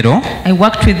essomero. I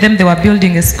worked with them, they were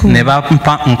building a school. Ne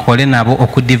bampa nkole nabo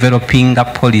okudevelopinga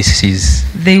policies.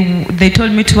 They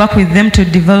told me to work with them to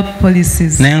develop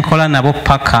policies. Nenkola nabo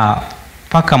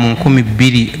paka mu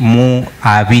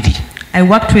 2020. I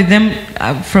worked with them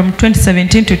from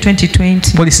 2017 to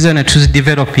 2020. Policies are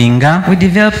developing. We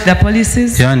developed the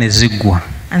policies.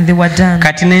 And they were done.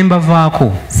 Kati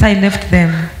nembavaako. So I left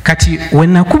them. Kati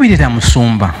wenakubirira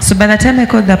musumba. So by the time I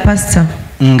called the pastor,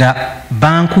 nga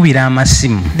bankubira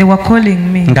amasimu. They were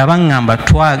calling me. Nga bangamba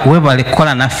webale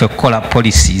kola naffe kola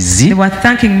policies. They were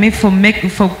thanking me for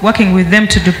working with them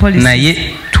to do policies.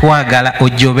 Naye twagala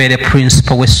ojobere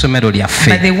principal w'essomero lyaffe.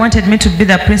 But they wanted me to be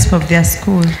the principal of their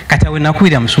school. Kati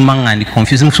wenakubira musumba nga ndi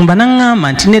confused. Musumba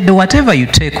nangamba nti nedde whatever you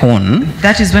take on.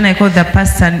 That is when I called the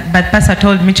pastor, but pastor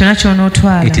told me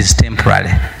kyonna it is temporary.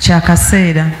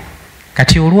 Kyakaseera.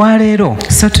 Kati olwaleero.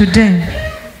 So today.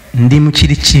 Ndi mu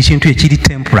kintu ekiri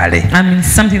temporary. I mean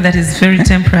something that is very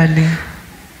temporary.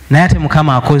 Naye ate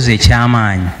Mukama akoze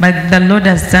ekyamaanyi. But the Lord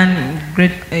has done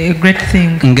a great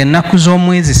thing. Ng'ennaku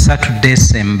z'omwezi 3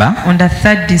 December. On the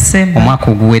 3rd December.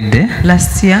 Omwaka oguwedde.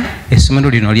 Last year. Essomero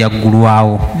lino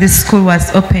lyaggulwawo. This school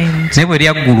was opened. Naye bwe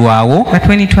lyaggulwawo. But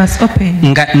when it was opened.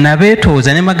 Nga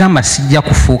nabeetooza ne bagamba sijja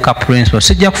kufuuka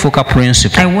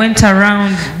principal. I went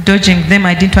around dodging them.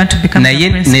 I didn't want to become the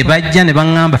principal. Naye ne bajja ne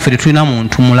baŋŋamba ffe tetulina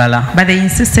muntu mulala. But they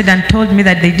insisted and told me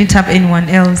that they didn't have anyone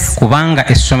else. Kubanga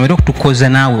essomero tukoze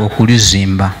naawe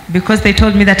okulizimba. Because they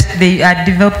told me that they had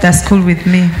developed the school with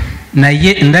me.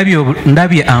 Naye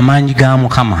ndabye amaanyi ga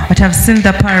Mukama. But I've seen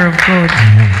the power of God.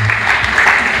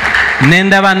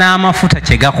 Nendaba n'amafuta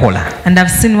kye gakola. And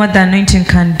I've seen what the anointing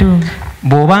can do.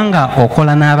 Bw'obanga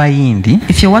okola n'abayindi.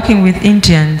 If you're working with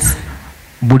Indians.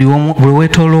 Buli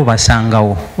weetoola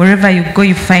obasangawo. Wherever you go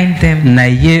you find them.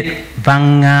 Naye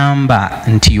baŋŋamba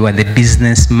nti you are the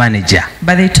business manager.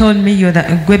 But they told me you're the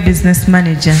good business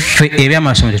manager. Ffe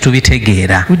eby'amasomero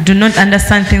tetubitegeera. We do not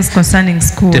understand things concerning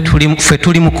school. Ffe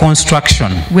tuli mu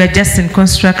construction. We are just in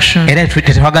construction. Era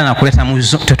tetwagala kuleeta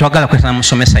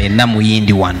musomesa yenna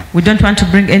muyindi wano. We don't want to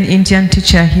bring any Indian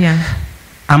teacher here.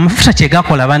 Amafuta kye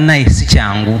gakola bannaye si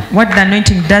kyangu. What the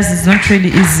anointing does is not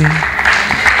really easy.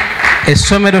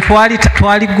 Essomero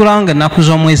twaliggulawo ng'ennaku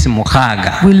z'omwezi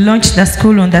 6. We launched the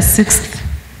school on the 6th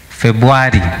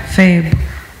February.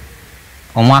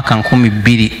 Omwaka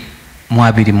 2023.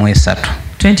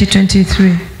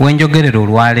 2023. Wenjogerera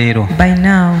olwaleero. By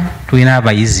now. Tulina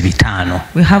abayizi 5.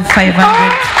 We have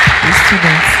 500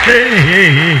 students.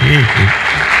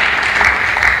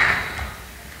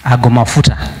 Ago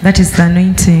mafuta. That is the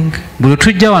anointing. Buli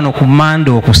tujja wano ku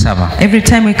Monday okusaba. Every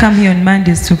time we come here on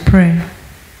Mondays to pray.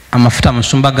 Amafuta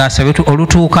musumba gasabye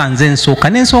olutuuka nze nsooka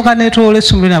netoola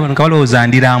essomero n'abantu nga balowooza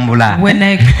ndirambula. When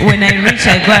I reach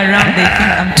I go around they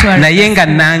think I'm too. Naye nga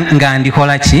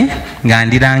ndikola ki? Nga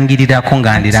ndirangirirako.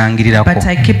 But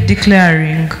I keep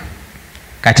declaring.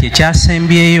 Kati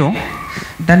ekyasembyeyo.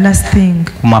 The last thing.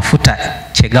 Ku mafuta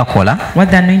kye gakola.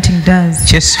 What the anointing does.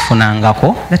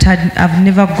 Kyesifunangako. That I've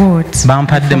never got.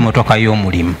 Bampadde emmotoka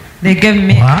y'omulimu. They gave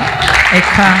me a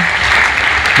car.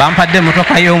 Bampadde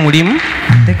emmotoka y'omulimu.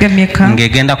 They gave me a car.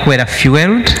 Ng'egenda kubeera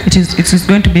fueled. It is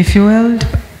going to be fueled.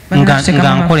 Nga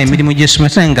nkola emirimu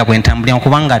gy'essomero nga bwe ntambulira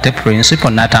kubanga ate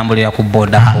principal n'atambulira ku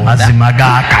boda. Amazima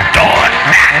ga Katonda.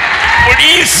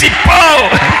 Principal.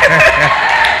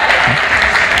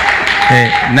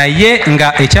 Naye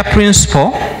nga ekya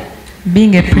principal.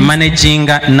 Being a principal. Managing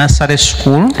a nursery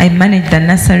school. I manage the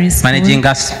nursery school. Managing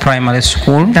a primary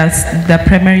school. That's the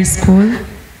primary school.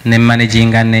 Ne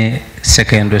managing a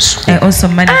secondary school. I also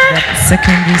manage the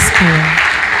secondary school.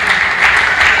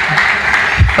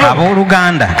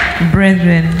 Abooluganda.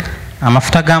 Brethren.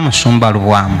 amafuta ga musumba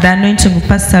Lubwama. The anointing of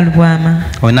Pastor Lubwama.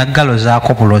 Onaggalo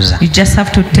zaako buloza. You just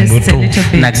have to taste a little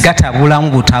bit.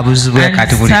 Nagatabulamu butabuzi bwe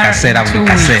kati buli kaseera buli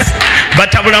kaseera.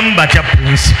 Batabulamu batya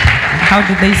principle. How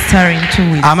do they stir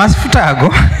into it? Amafuta ago.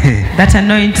 That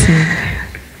anointing.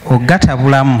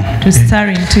 Ogatabulamu. To stir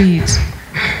into it.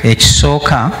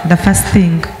 Ekisooka. The first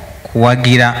thing.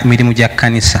 Kuwagira mirimu gya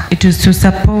kkanisa. It is to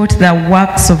support the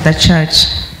works of the church.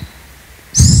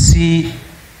 Si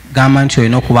gamba nti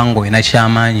olina okuba ng'olina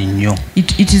kyamaanyi nnyo.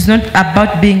 It is not about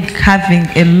having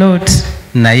a lot.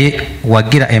 Naye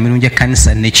wagira emirimu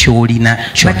gy'ekkanisa ne ky'olina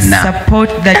kyonna. But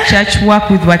support the church work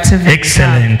with whatever.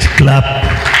 Excellent. Clap.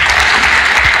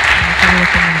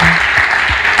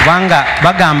 Kubanga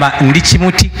bagamba ndi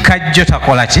kimutikka jjo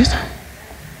takola ki?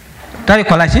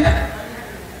 Talikola ki?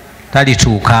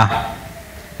 Talituuka.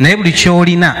 Naye buli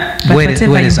ky'olina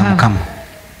weereza Mukama.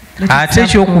 Ate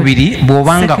ekyokubiri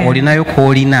bw'obanga olinayo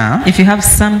kw'olina, if you have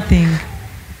something,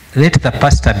 let the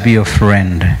pastor be your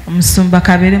friend. Omusumba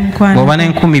kabeere mukwano. Bw'oba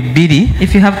n'enkumi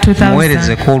if you have 2,000,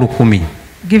 muweerezeko 1,000.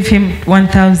 Give him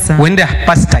 1,000. When the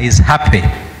pastor is happy,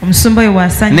 omusumba oyo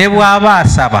wasanyuka, ne bw'aba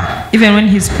asaba, even when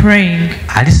he's praying,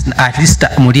 at least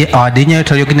muli awaddenyayo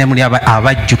tolyogenda muli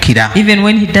abajjukira. Even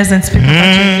when he doesn't speak about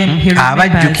your name, he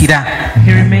abajjukira.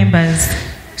 He remembers.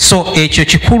 So ekyo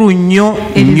kikulu nnyo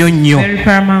nnyo nnyo. Very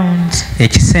paramount.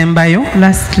 Ekisembayo,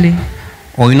 lastly,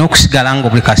 olina okusigala nga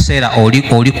buli kaseera oli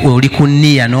ku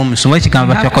nniya n'omusumba.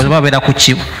 Ekigambo kyakoze babeera ku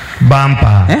ki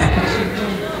bampa,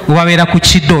 babeera ku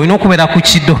kiddo, olina okubeera ku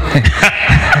kiddo.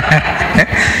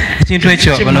 Ekintu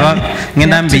ekyo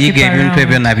ngenda mbiyiga ebintu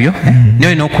ebyo nabyo,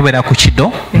 naye olina okubeera ku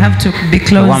kiddo.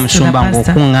 Owa musumba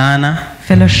ng'okuŋŋaana,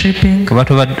 fellowshipping.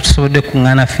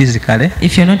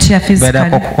 If you're not here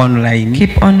physically,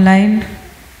 keep online.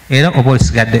 You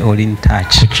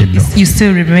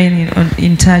still remain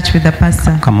in touch with the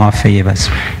pastor. Clap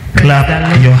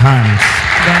your hands.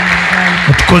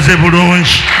 Otukoze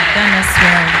bulungi.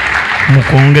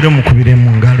 Mukongere mukubire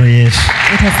mu ngalo Yesu.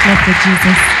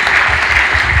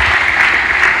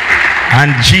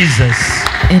 And Jesus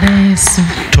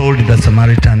told the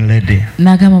Samaritan lady,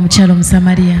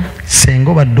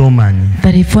 senga obadde omanyi,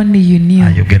 that if only you knew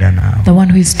ayogera naawe. The one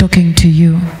who is talking to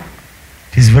you.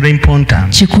 It is very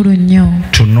important kikulu nnyo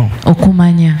to know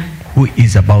okumanya who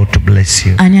is about to bless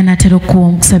you. Ani anaatera okuwa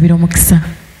okusabira omukisa.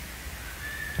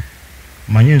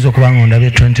 Manyi nzo okuba nga ondabye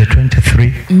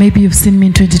 2023. Maybe you've seen me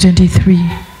in 2023.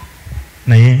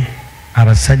 Naye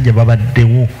abasajja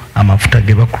babaddewo amafuta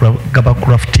gaba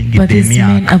crafting but these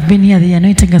men have been here, the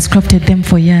anointing has crafted them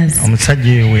for years.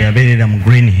 Omusajja we yabeerera mu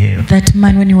Green Hill. That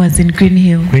man when he was in Green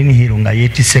Hill nga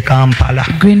yeetisse Kampala.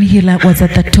 Green Hill was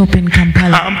at the top in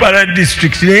Kampala. Kampala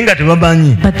district naye nga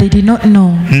tebamanyi. But they did not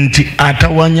know nti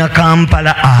atawanya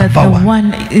Kampala that the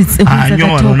one is at the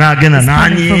top n'agenda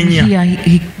n'anyeenya.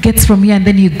 He gets from here and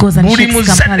then he goes and shakes Kampala. Buli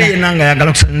musadde nga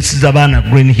yagala kusanyusiza abaana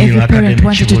Green Hill Academy. Every parent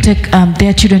wanted to take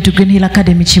their children to Green Hill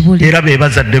Academy Kibuli. Era be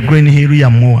bazadde Green Hill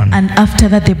yammwe wano. And after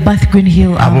that they birth Green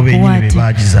Hill. Abo benyini be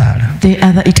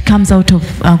bagizaala. It comes out of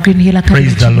Green Hill Academy.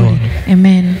 Praise the Lord.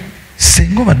 Amen.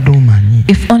 Senga obadde omanyi.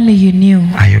 If only you knew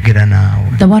ayogera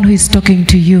naawe. The one who is talking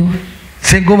to you.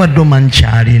 Senga obadde omanyi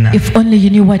kyalina. If only you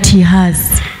knew what he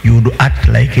has. You would act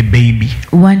like a baby.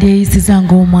 Wandiyisizza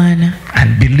ng'omwana.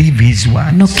 And believe his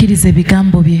words. N'okkiriza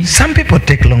ebigambo bye. Some people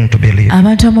take long to believe.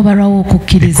 Abantu abamu balwawo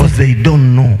okukkiriza. Because they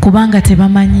don't know. Kubanga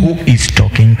tebamanyi. Who is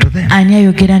talking to them. Ani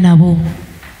ayogera nabo.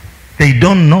 They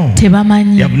don't know.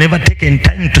 Tebamanyi. They have never taken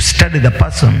time to study the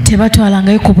person.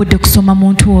 Tebatwalangayo ku budde kusoma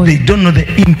muntu oyo. They don't know the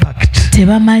impact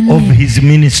tebamanyi of his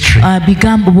ministry.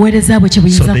 Bigambo buweereza bwe kye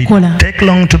buyinza kukola. Take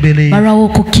long to believe. Balwawo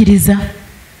okukkiriza.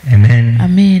 Amen.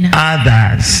 Amen.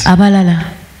 Others. Abalala.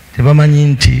 Tebamanyi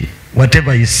nti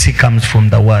whatever you see comes from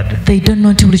the word. They don't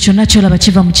know nti buli kyonna kyolaba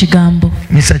kiva mu kigambo.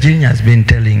 Mr. Chirinya has been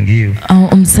telling you.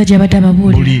 Omusajja abadde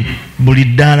ababuulira. Buli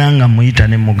ddaala nga muyita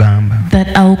ne mugamba.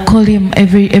 That I will call him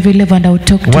every level and I will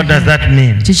talk to him. What does that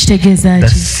mean? Kitegeeza ki? The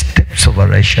steps of a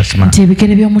righteous man nti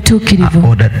ebigere by'omutuukirivu are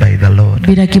ordered by the Lord.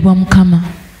 Biragibwa Mukama.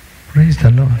 Praise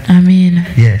the Lord. Amen.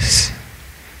 Yes.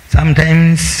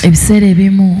 Sometimes. Ebiseera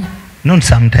ebimu. Not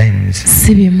sometimes.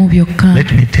 Si bimu byokka.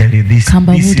 Let me tell you this.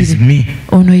 This is me.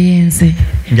 Ono yenze.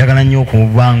 Njagala nnyo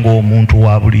okuba ng'omuntu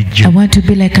wa bulijjo. I want to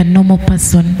be like a normal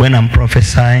person. When I'm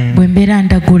prophesying, bwe mbeera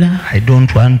ndagula, I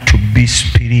don't want to be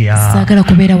superior. Saagala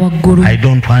kubeera waggulu. I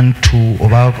don't want to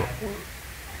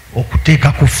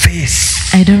okuteeka ku face.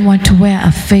 I don't want to wear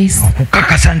a face to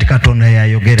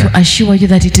assure you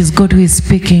that it is God who is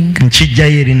speaking. I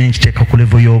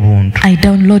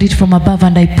download it from above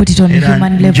and I put it on a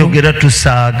human level.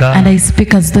 And I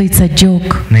speak as though it's a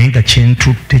joke.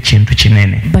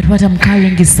 But what I'm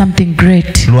carrying is something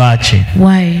great.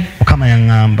 Why?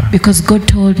 Because God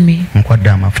told me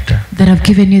that I've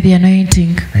given you the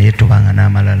anointing,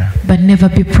 but never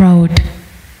be proud.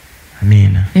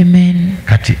 Amen. Amen.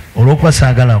 Kati olwokuba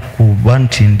saagala kuba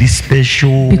nti ndi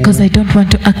special. Because I don't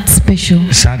want to act special.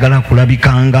 Saagala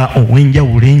kulabikanga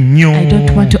ow'enjawulo ennyo. I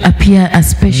don't want to appear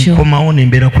as special. Nkomawo ne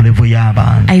mbeera ku level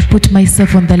y'abantu. I put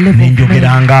myself on the level of men.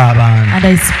 And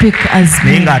I speak as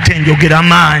men. Naye ng'ate njogera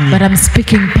maanyi. But I'm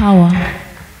speaking power.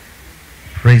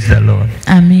 Praise the Lord.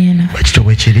 Amen. Bakito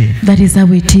bwe kiri. That is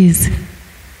how it is.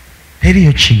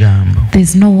 Eriyo kigambo.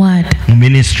 There's no word. Mu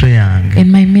ministry yange.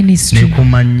 In my ministry.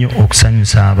 Nekuma nnyo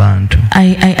okusanyusa abantu.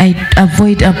 I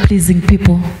avoid pleasing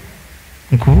people.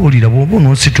 Nkubuulira bw'oba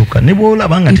onoosituka ne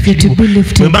bw'olaba nga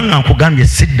bwebanga nkugambye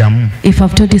siddamu. If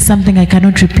I've told you something I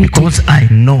cannot repeat it. Because I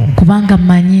know. Kubanga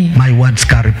mmanyi. My words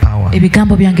carry power.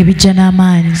 Ebigambo byange bijja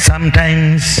n'amaanyi.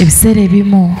 Sometimes. Ebiseera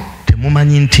ebimu.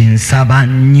 Temumanyi nti nsaba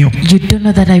nnyo. You don't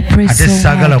know that I pray so hard. Ate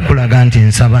saagala kulaga nti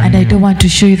nsaba nnyo. And I don't want to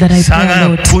show you that I pray a lot.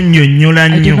 Saagala kunnyonnyola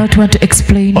nnyo. I do not want to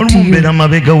explain to you. Olumbeera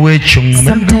mabega w'ekyo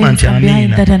ng'amagamba nti I'm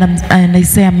behind that and I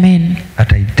say amen.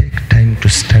 But I take time to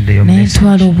study your message.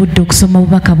 Ntwala obudde okusoma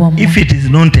obubaka bwammwe. If it is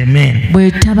not amen,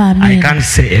 bwe taba amen, I can't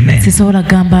say amen. Sisobola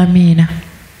gamba amiina.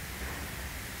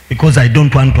 Because I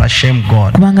don't want to ashame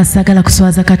God. Kubanga saagala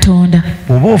kuswaza Katonda.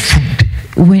 Bw'oba ofudde.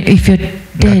 If you're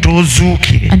dead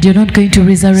and you're not going to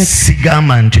resurrect, I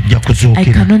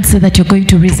cannot say that you're going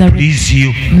to resurrect. Please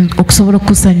you.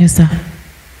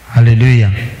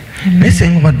 Hallelujah.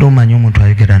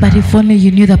 But if only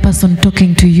you knew the person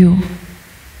talking to you.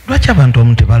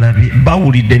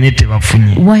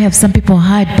 Why have some people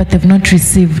heard but they've not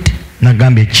received? I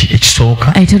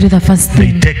told you the first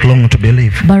thing. They take long to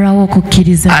believe.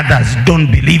 Others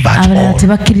don't believe at all. They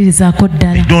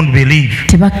don't believe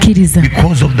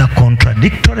because of the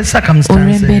contradictory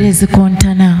circumstances.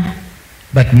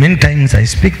 But many times I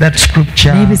speak that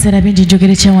scripture that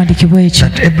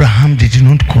Abraham did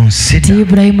not consider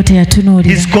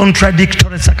his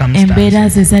contradictory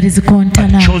circumstances,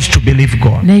 but chose to believe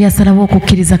God.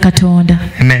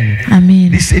 Amen.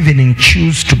 Amen. This evening,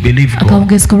 choose to believe God.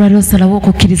 Choose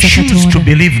to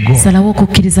believe God.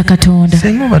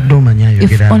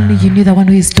 If only you knew the one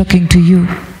who is talking to you.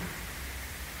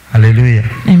 Hallelujah.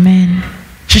 Amen.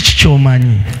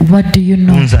 What do you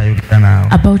know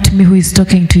about me who is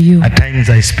talking to you? At times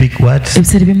I speak words. I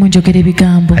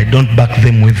don't back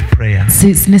them with prayer.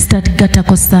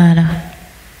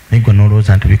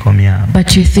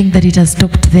 But you think that it has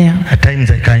stopped there. At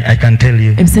times I can tell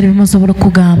you,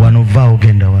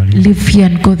 live here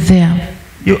and go there.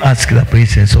 You ask the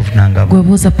princess of Nangabo.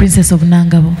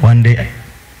 One day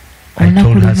I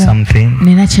told her something,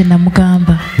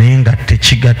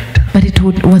 but it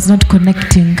was not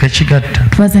connecting.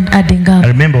 It wasn't adding up. I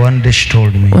remember one day she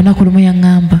told me, but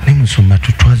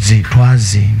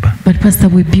Pastor,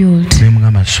 we built.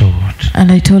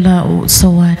 And I told her, oh, so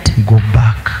what? Go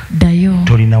back. Dayo,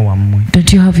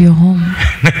 don't you have your home?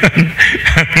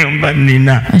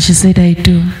 And she said, I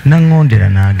do.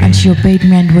 And she obeyed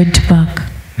me and went back.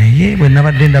 But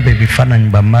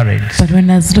when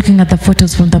I was looking at the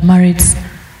photos from the married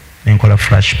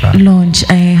launch,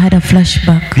 I had a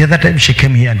flashback. The other time she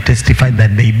came here and testified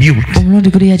that they built.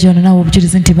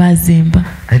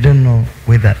 I don't know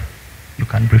whether you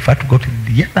can prefer to go to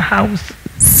the other house.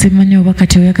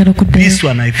 This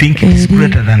one I think is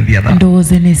greater than the other.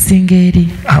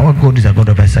 Our God is a God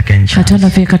of a second chance.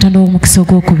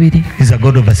 He's a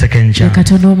God of a second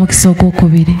chance.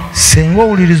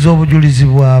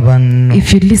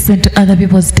 If you listen to other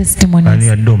people's testimonies,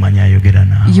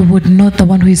 you would know the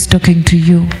one who is talking to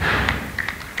you.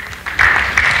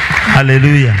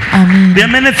 Hallelujah. Amen. There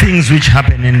are many things which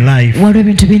happen in life.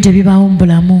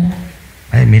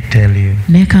 Let me tell you,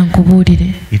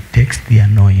 it takes the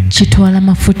anointing,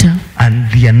 and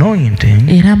the anointing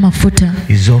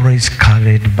is always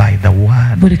carried by the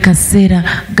word which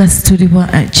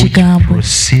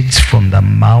proceeds from the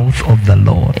mouth of the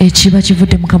Lord.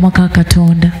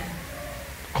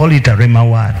 Call it a rhema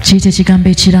word.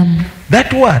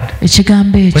 That word,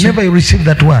 whenever you receive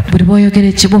that word, believe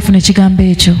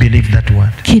that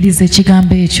word.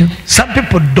 Some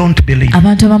people don't believe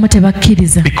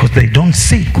because they don't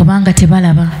see.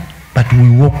 But we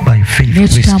walk by faith.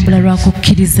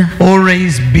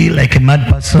 Always be like a mad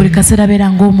person. Walk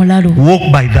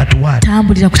by that word.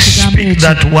 Speak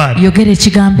that word.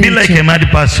 Be like a mad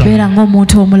person.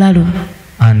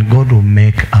 And God will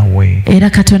make a way. Era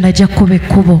Katonda ajja kuba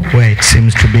ekkubo. Where it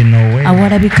seems to be no way.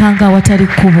 Awalabika nga awatali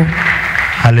kkubo.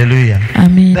 Hallelujah.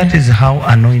 Amen. That is how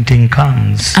anointing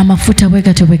comes. Amafuta bwe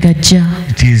gatyo bwe gajja.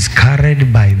 It is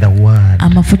carried by the word.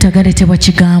 Amafuta galeetebwa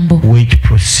kigambo. Which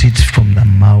proceeds from the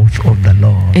mouth of the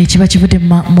Lord. Ekiba kivudde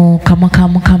mu kamwa ka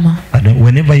Mukama. But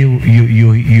whenever you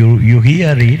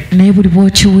hear it, naye buli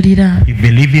bw'okiwulira, you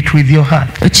believe it with your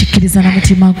heart. Okikkiriza na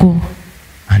mutima gwo.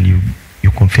 And you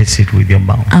confess it with your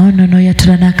mouth. Awo nno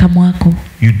n'oyatula n'akamwa ko.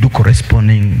 You do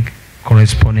corresponding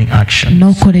actions.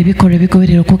 N'okola ebikolwa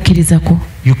ebigoberera okukkiriza kwo.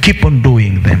 You keep on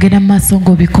doing them. Ogenda mu maaso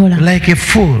ng'obikola. Like a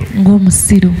fool.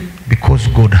 Ng'omusiru. Because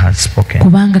God has spoken.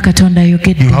 Kubanga Katonda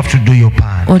ayogedde. You have to do your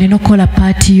part. Olina okukola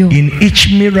paati yo. In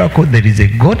each miracle there is a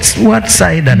God's word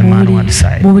side and a man's word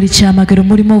side. Mu buli kyamagero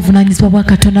mulimu obuvunaanyizibwa bwa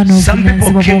Katonda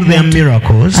n'obuvunaanyizibwa bw'omuntu.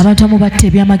 Abantu abamu batta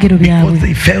ebyamagero byabwe. Because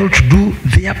they fail to do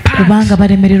their part. Kubanga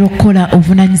balemerera okukola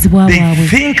obuvunaanyizibwa bwabwe. They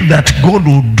think that God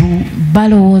will do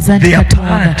balowooza nti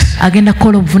Katonda agenda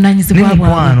kukola obuvunaanyizibwa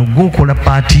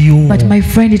bwabwe. But my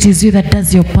friend, it is you that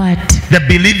does your part. The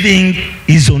believing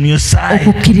is on your side.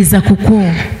 Okukkiriza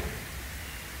kukwo.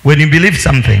 When you believe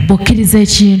something,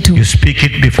 you speak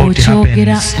it before it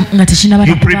happens.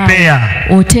 You prepare.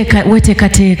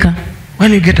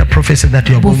 When you get a prophecy that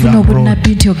you are going abroad,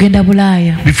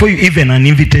 before you even an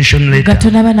invitation letter, go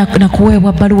and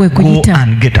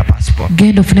get a passport.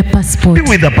 Be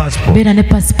with the passport.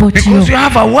 Because you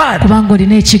have a word.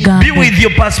 Be with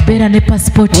your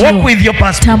passport. Walk with your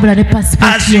passport.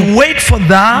 As you wait for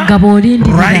the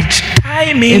right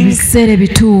timing,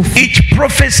 each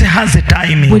prophecy has a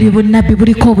timing.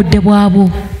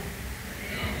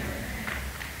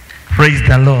 Praise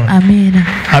the Lord. Amen.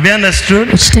 Have you understood?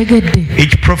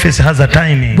 Each prophecy has a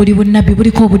timing.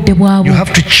 You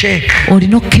have to check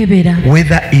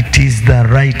whether it is the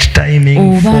right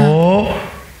timing for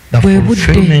the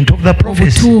fulfillment of the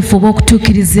prophecy.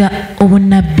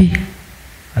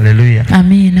 Hallelujah.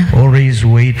 Amen. Always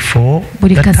wait for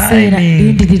the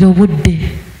timing.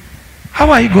 How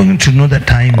are you going to know the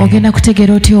timing? It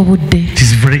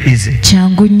is very easy.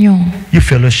 You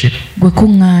fellowship. Be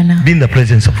in the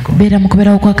presence of God.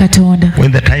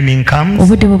 When the timing comes,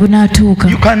 you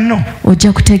can know.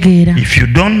 If you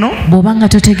don't know, God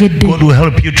will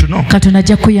help you to know.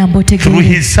 Through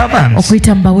His servants, He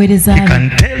can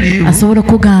tell you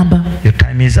your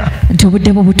time is up.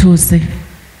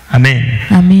 Amen.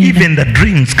 Even the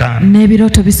dreams come.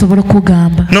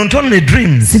 Not only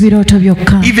dreams, even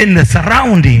the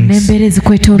surroundings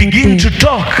begin to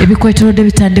talk. If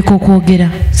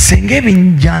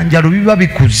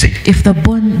the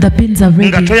beans are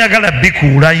ready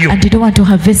and you don't want to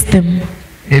harvest them,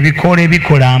 the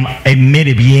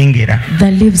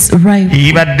leaves ripe.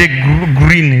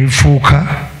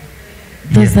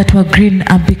 Those that were green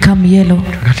have become yellow.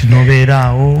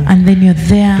 And then you're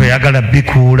there.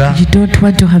 You don't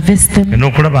want to harvest them. And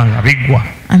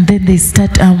then they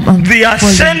start they are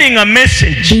sending a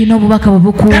message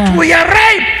that we are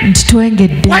ripe.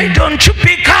 Why don't you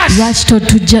pick us?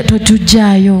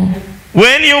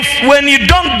 When you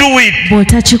don't do it,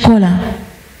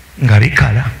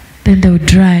 then they will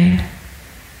dry.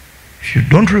 If you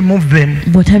don't remove them,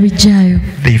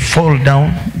 they fall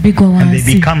down and they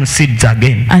become seeds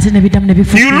again.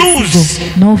 You lose.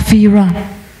 No fear.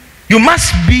 You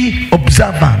must be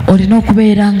observant as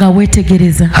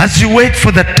you wait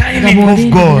for the timing of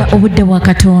God.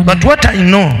 But what I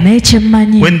know,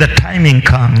 when the timing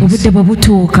comes,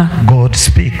 God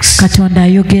speaks.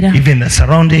 Even the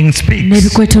surroundings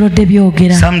speaks.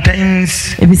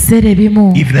 Sometimes,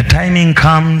 if the timing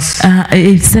comes,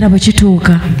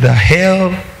 the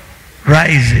hell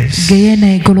rises.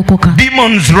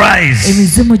 Demons rise.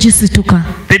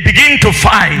 They begin to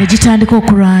fight.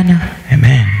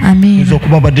 Amen. Amen.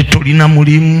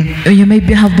 You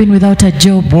maybe have been without a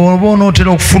job.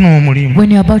 When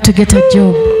you're about to get a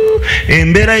job,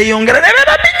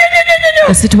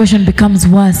 the situation becomes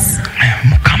worse.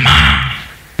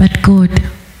 But God,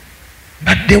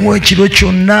 I've been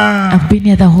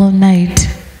here the whole night.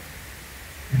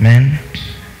 Amen.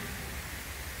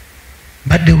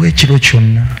 I've been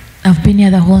here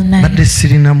the whole night.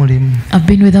 I've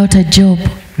been without a job.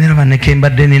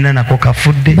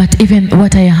 But even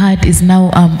what I had is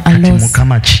now a loss.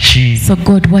 So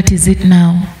God, what is it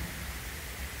now?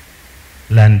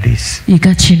 Learn this.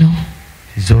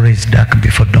 It's always dark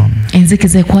before dawn. Every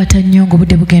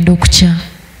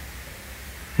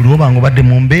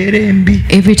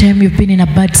time you've been in a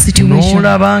bad situation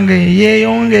and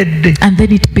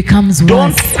then it becomes worse,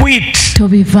 don't quit.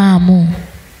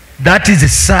 That is a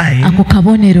sign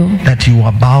that you are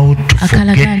about to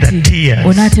forget the tears.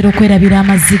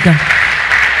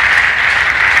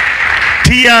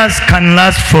 Tears can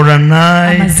last for a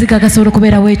night.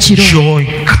 Joy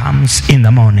comes in the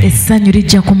morning. But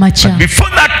before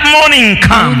that morning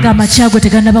comes,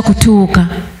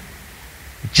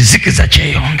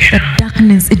 the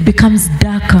darkness, it becomes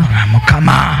darker.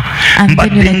 And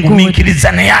then you're like, God, I've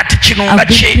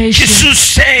been patient,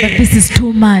 but this is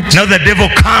too much. Now the devil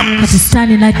comes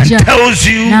and tells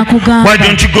you, why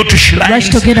don't you go to Shrines?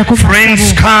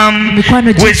 Friends come, you've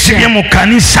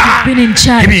been in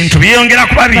church,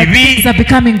 but things are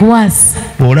becoming worse.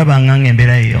 If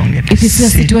you see a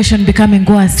situation becoming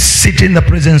worse, sit in the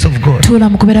presence of God.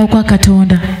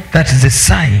 That is a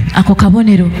sign that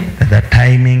the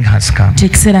timing has come. The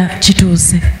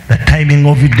timing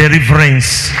of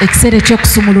deliverance.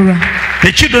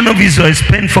 The children of Israel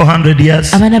spent 400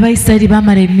 years.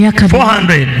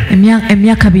 400.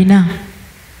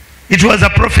 It was a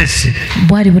prophecy.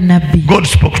 God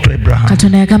spoke to Abraham.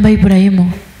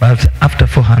 But after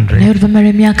 400,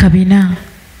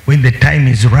 when the time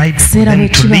is right for them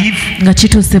to leave,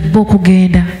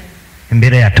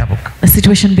 the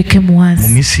situation became worse.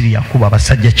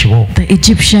 The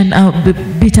Egyptian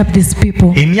beat up these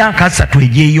people. The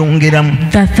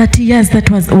 30 years that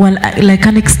was like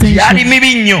an extension.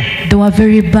 They were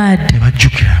very bad.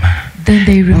 Then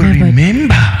they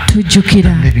remembered to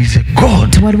Jukira. There is a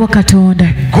God,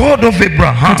 God of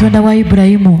Abraham.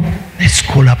 Let's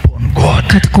call upon God.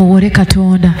 The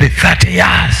 30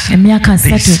 years, they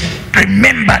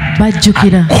remembered and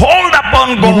called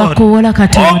upon God. Oh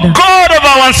God of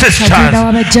our ancestors,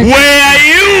 where are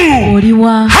you?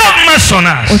 Have mercy on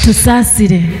us.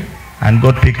 And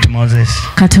God picked Moses.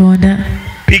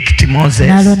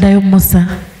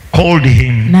 Called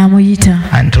him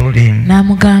and told him,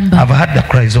 I've heard the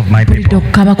cries of my people. Now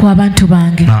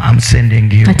I'm sending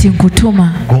you.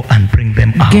 Go and bring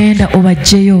them out.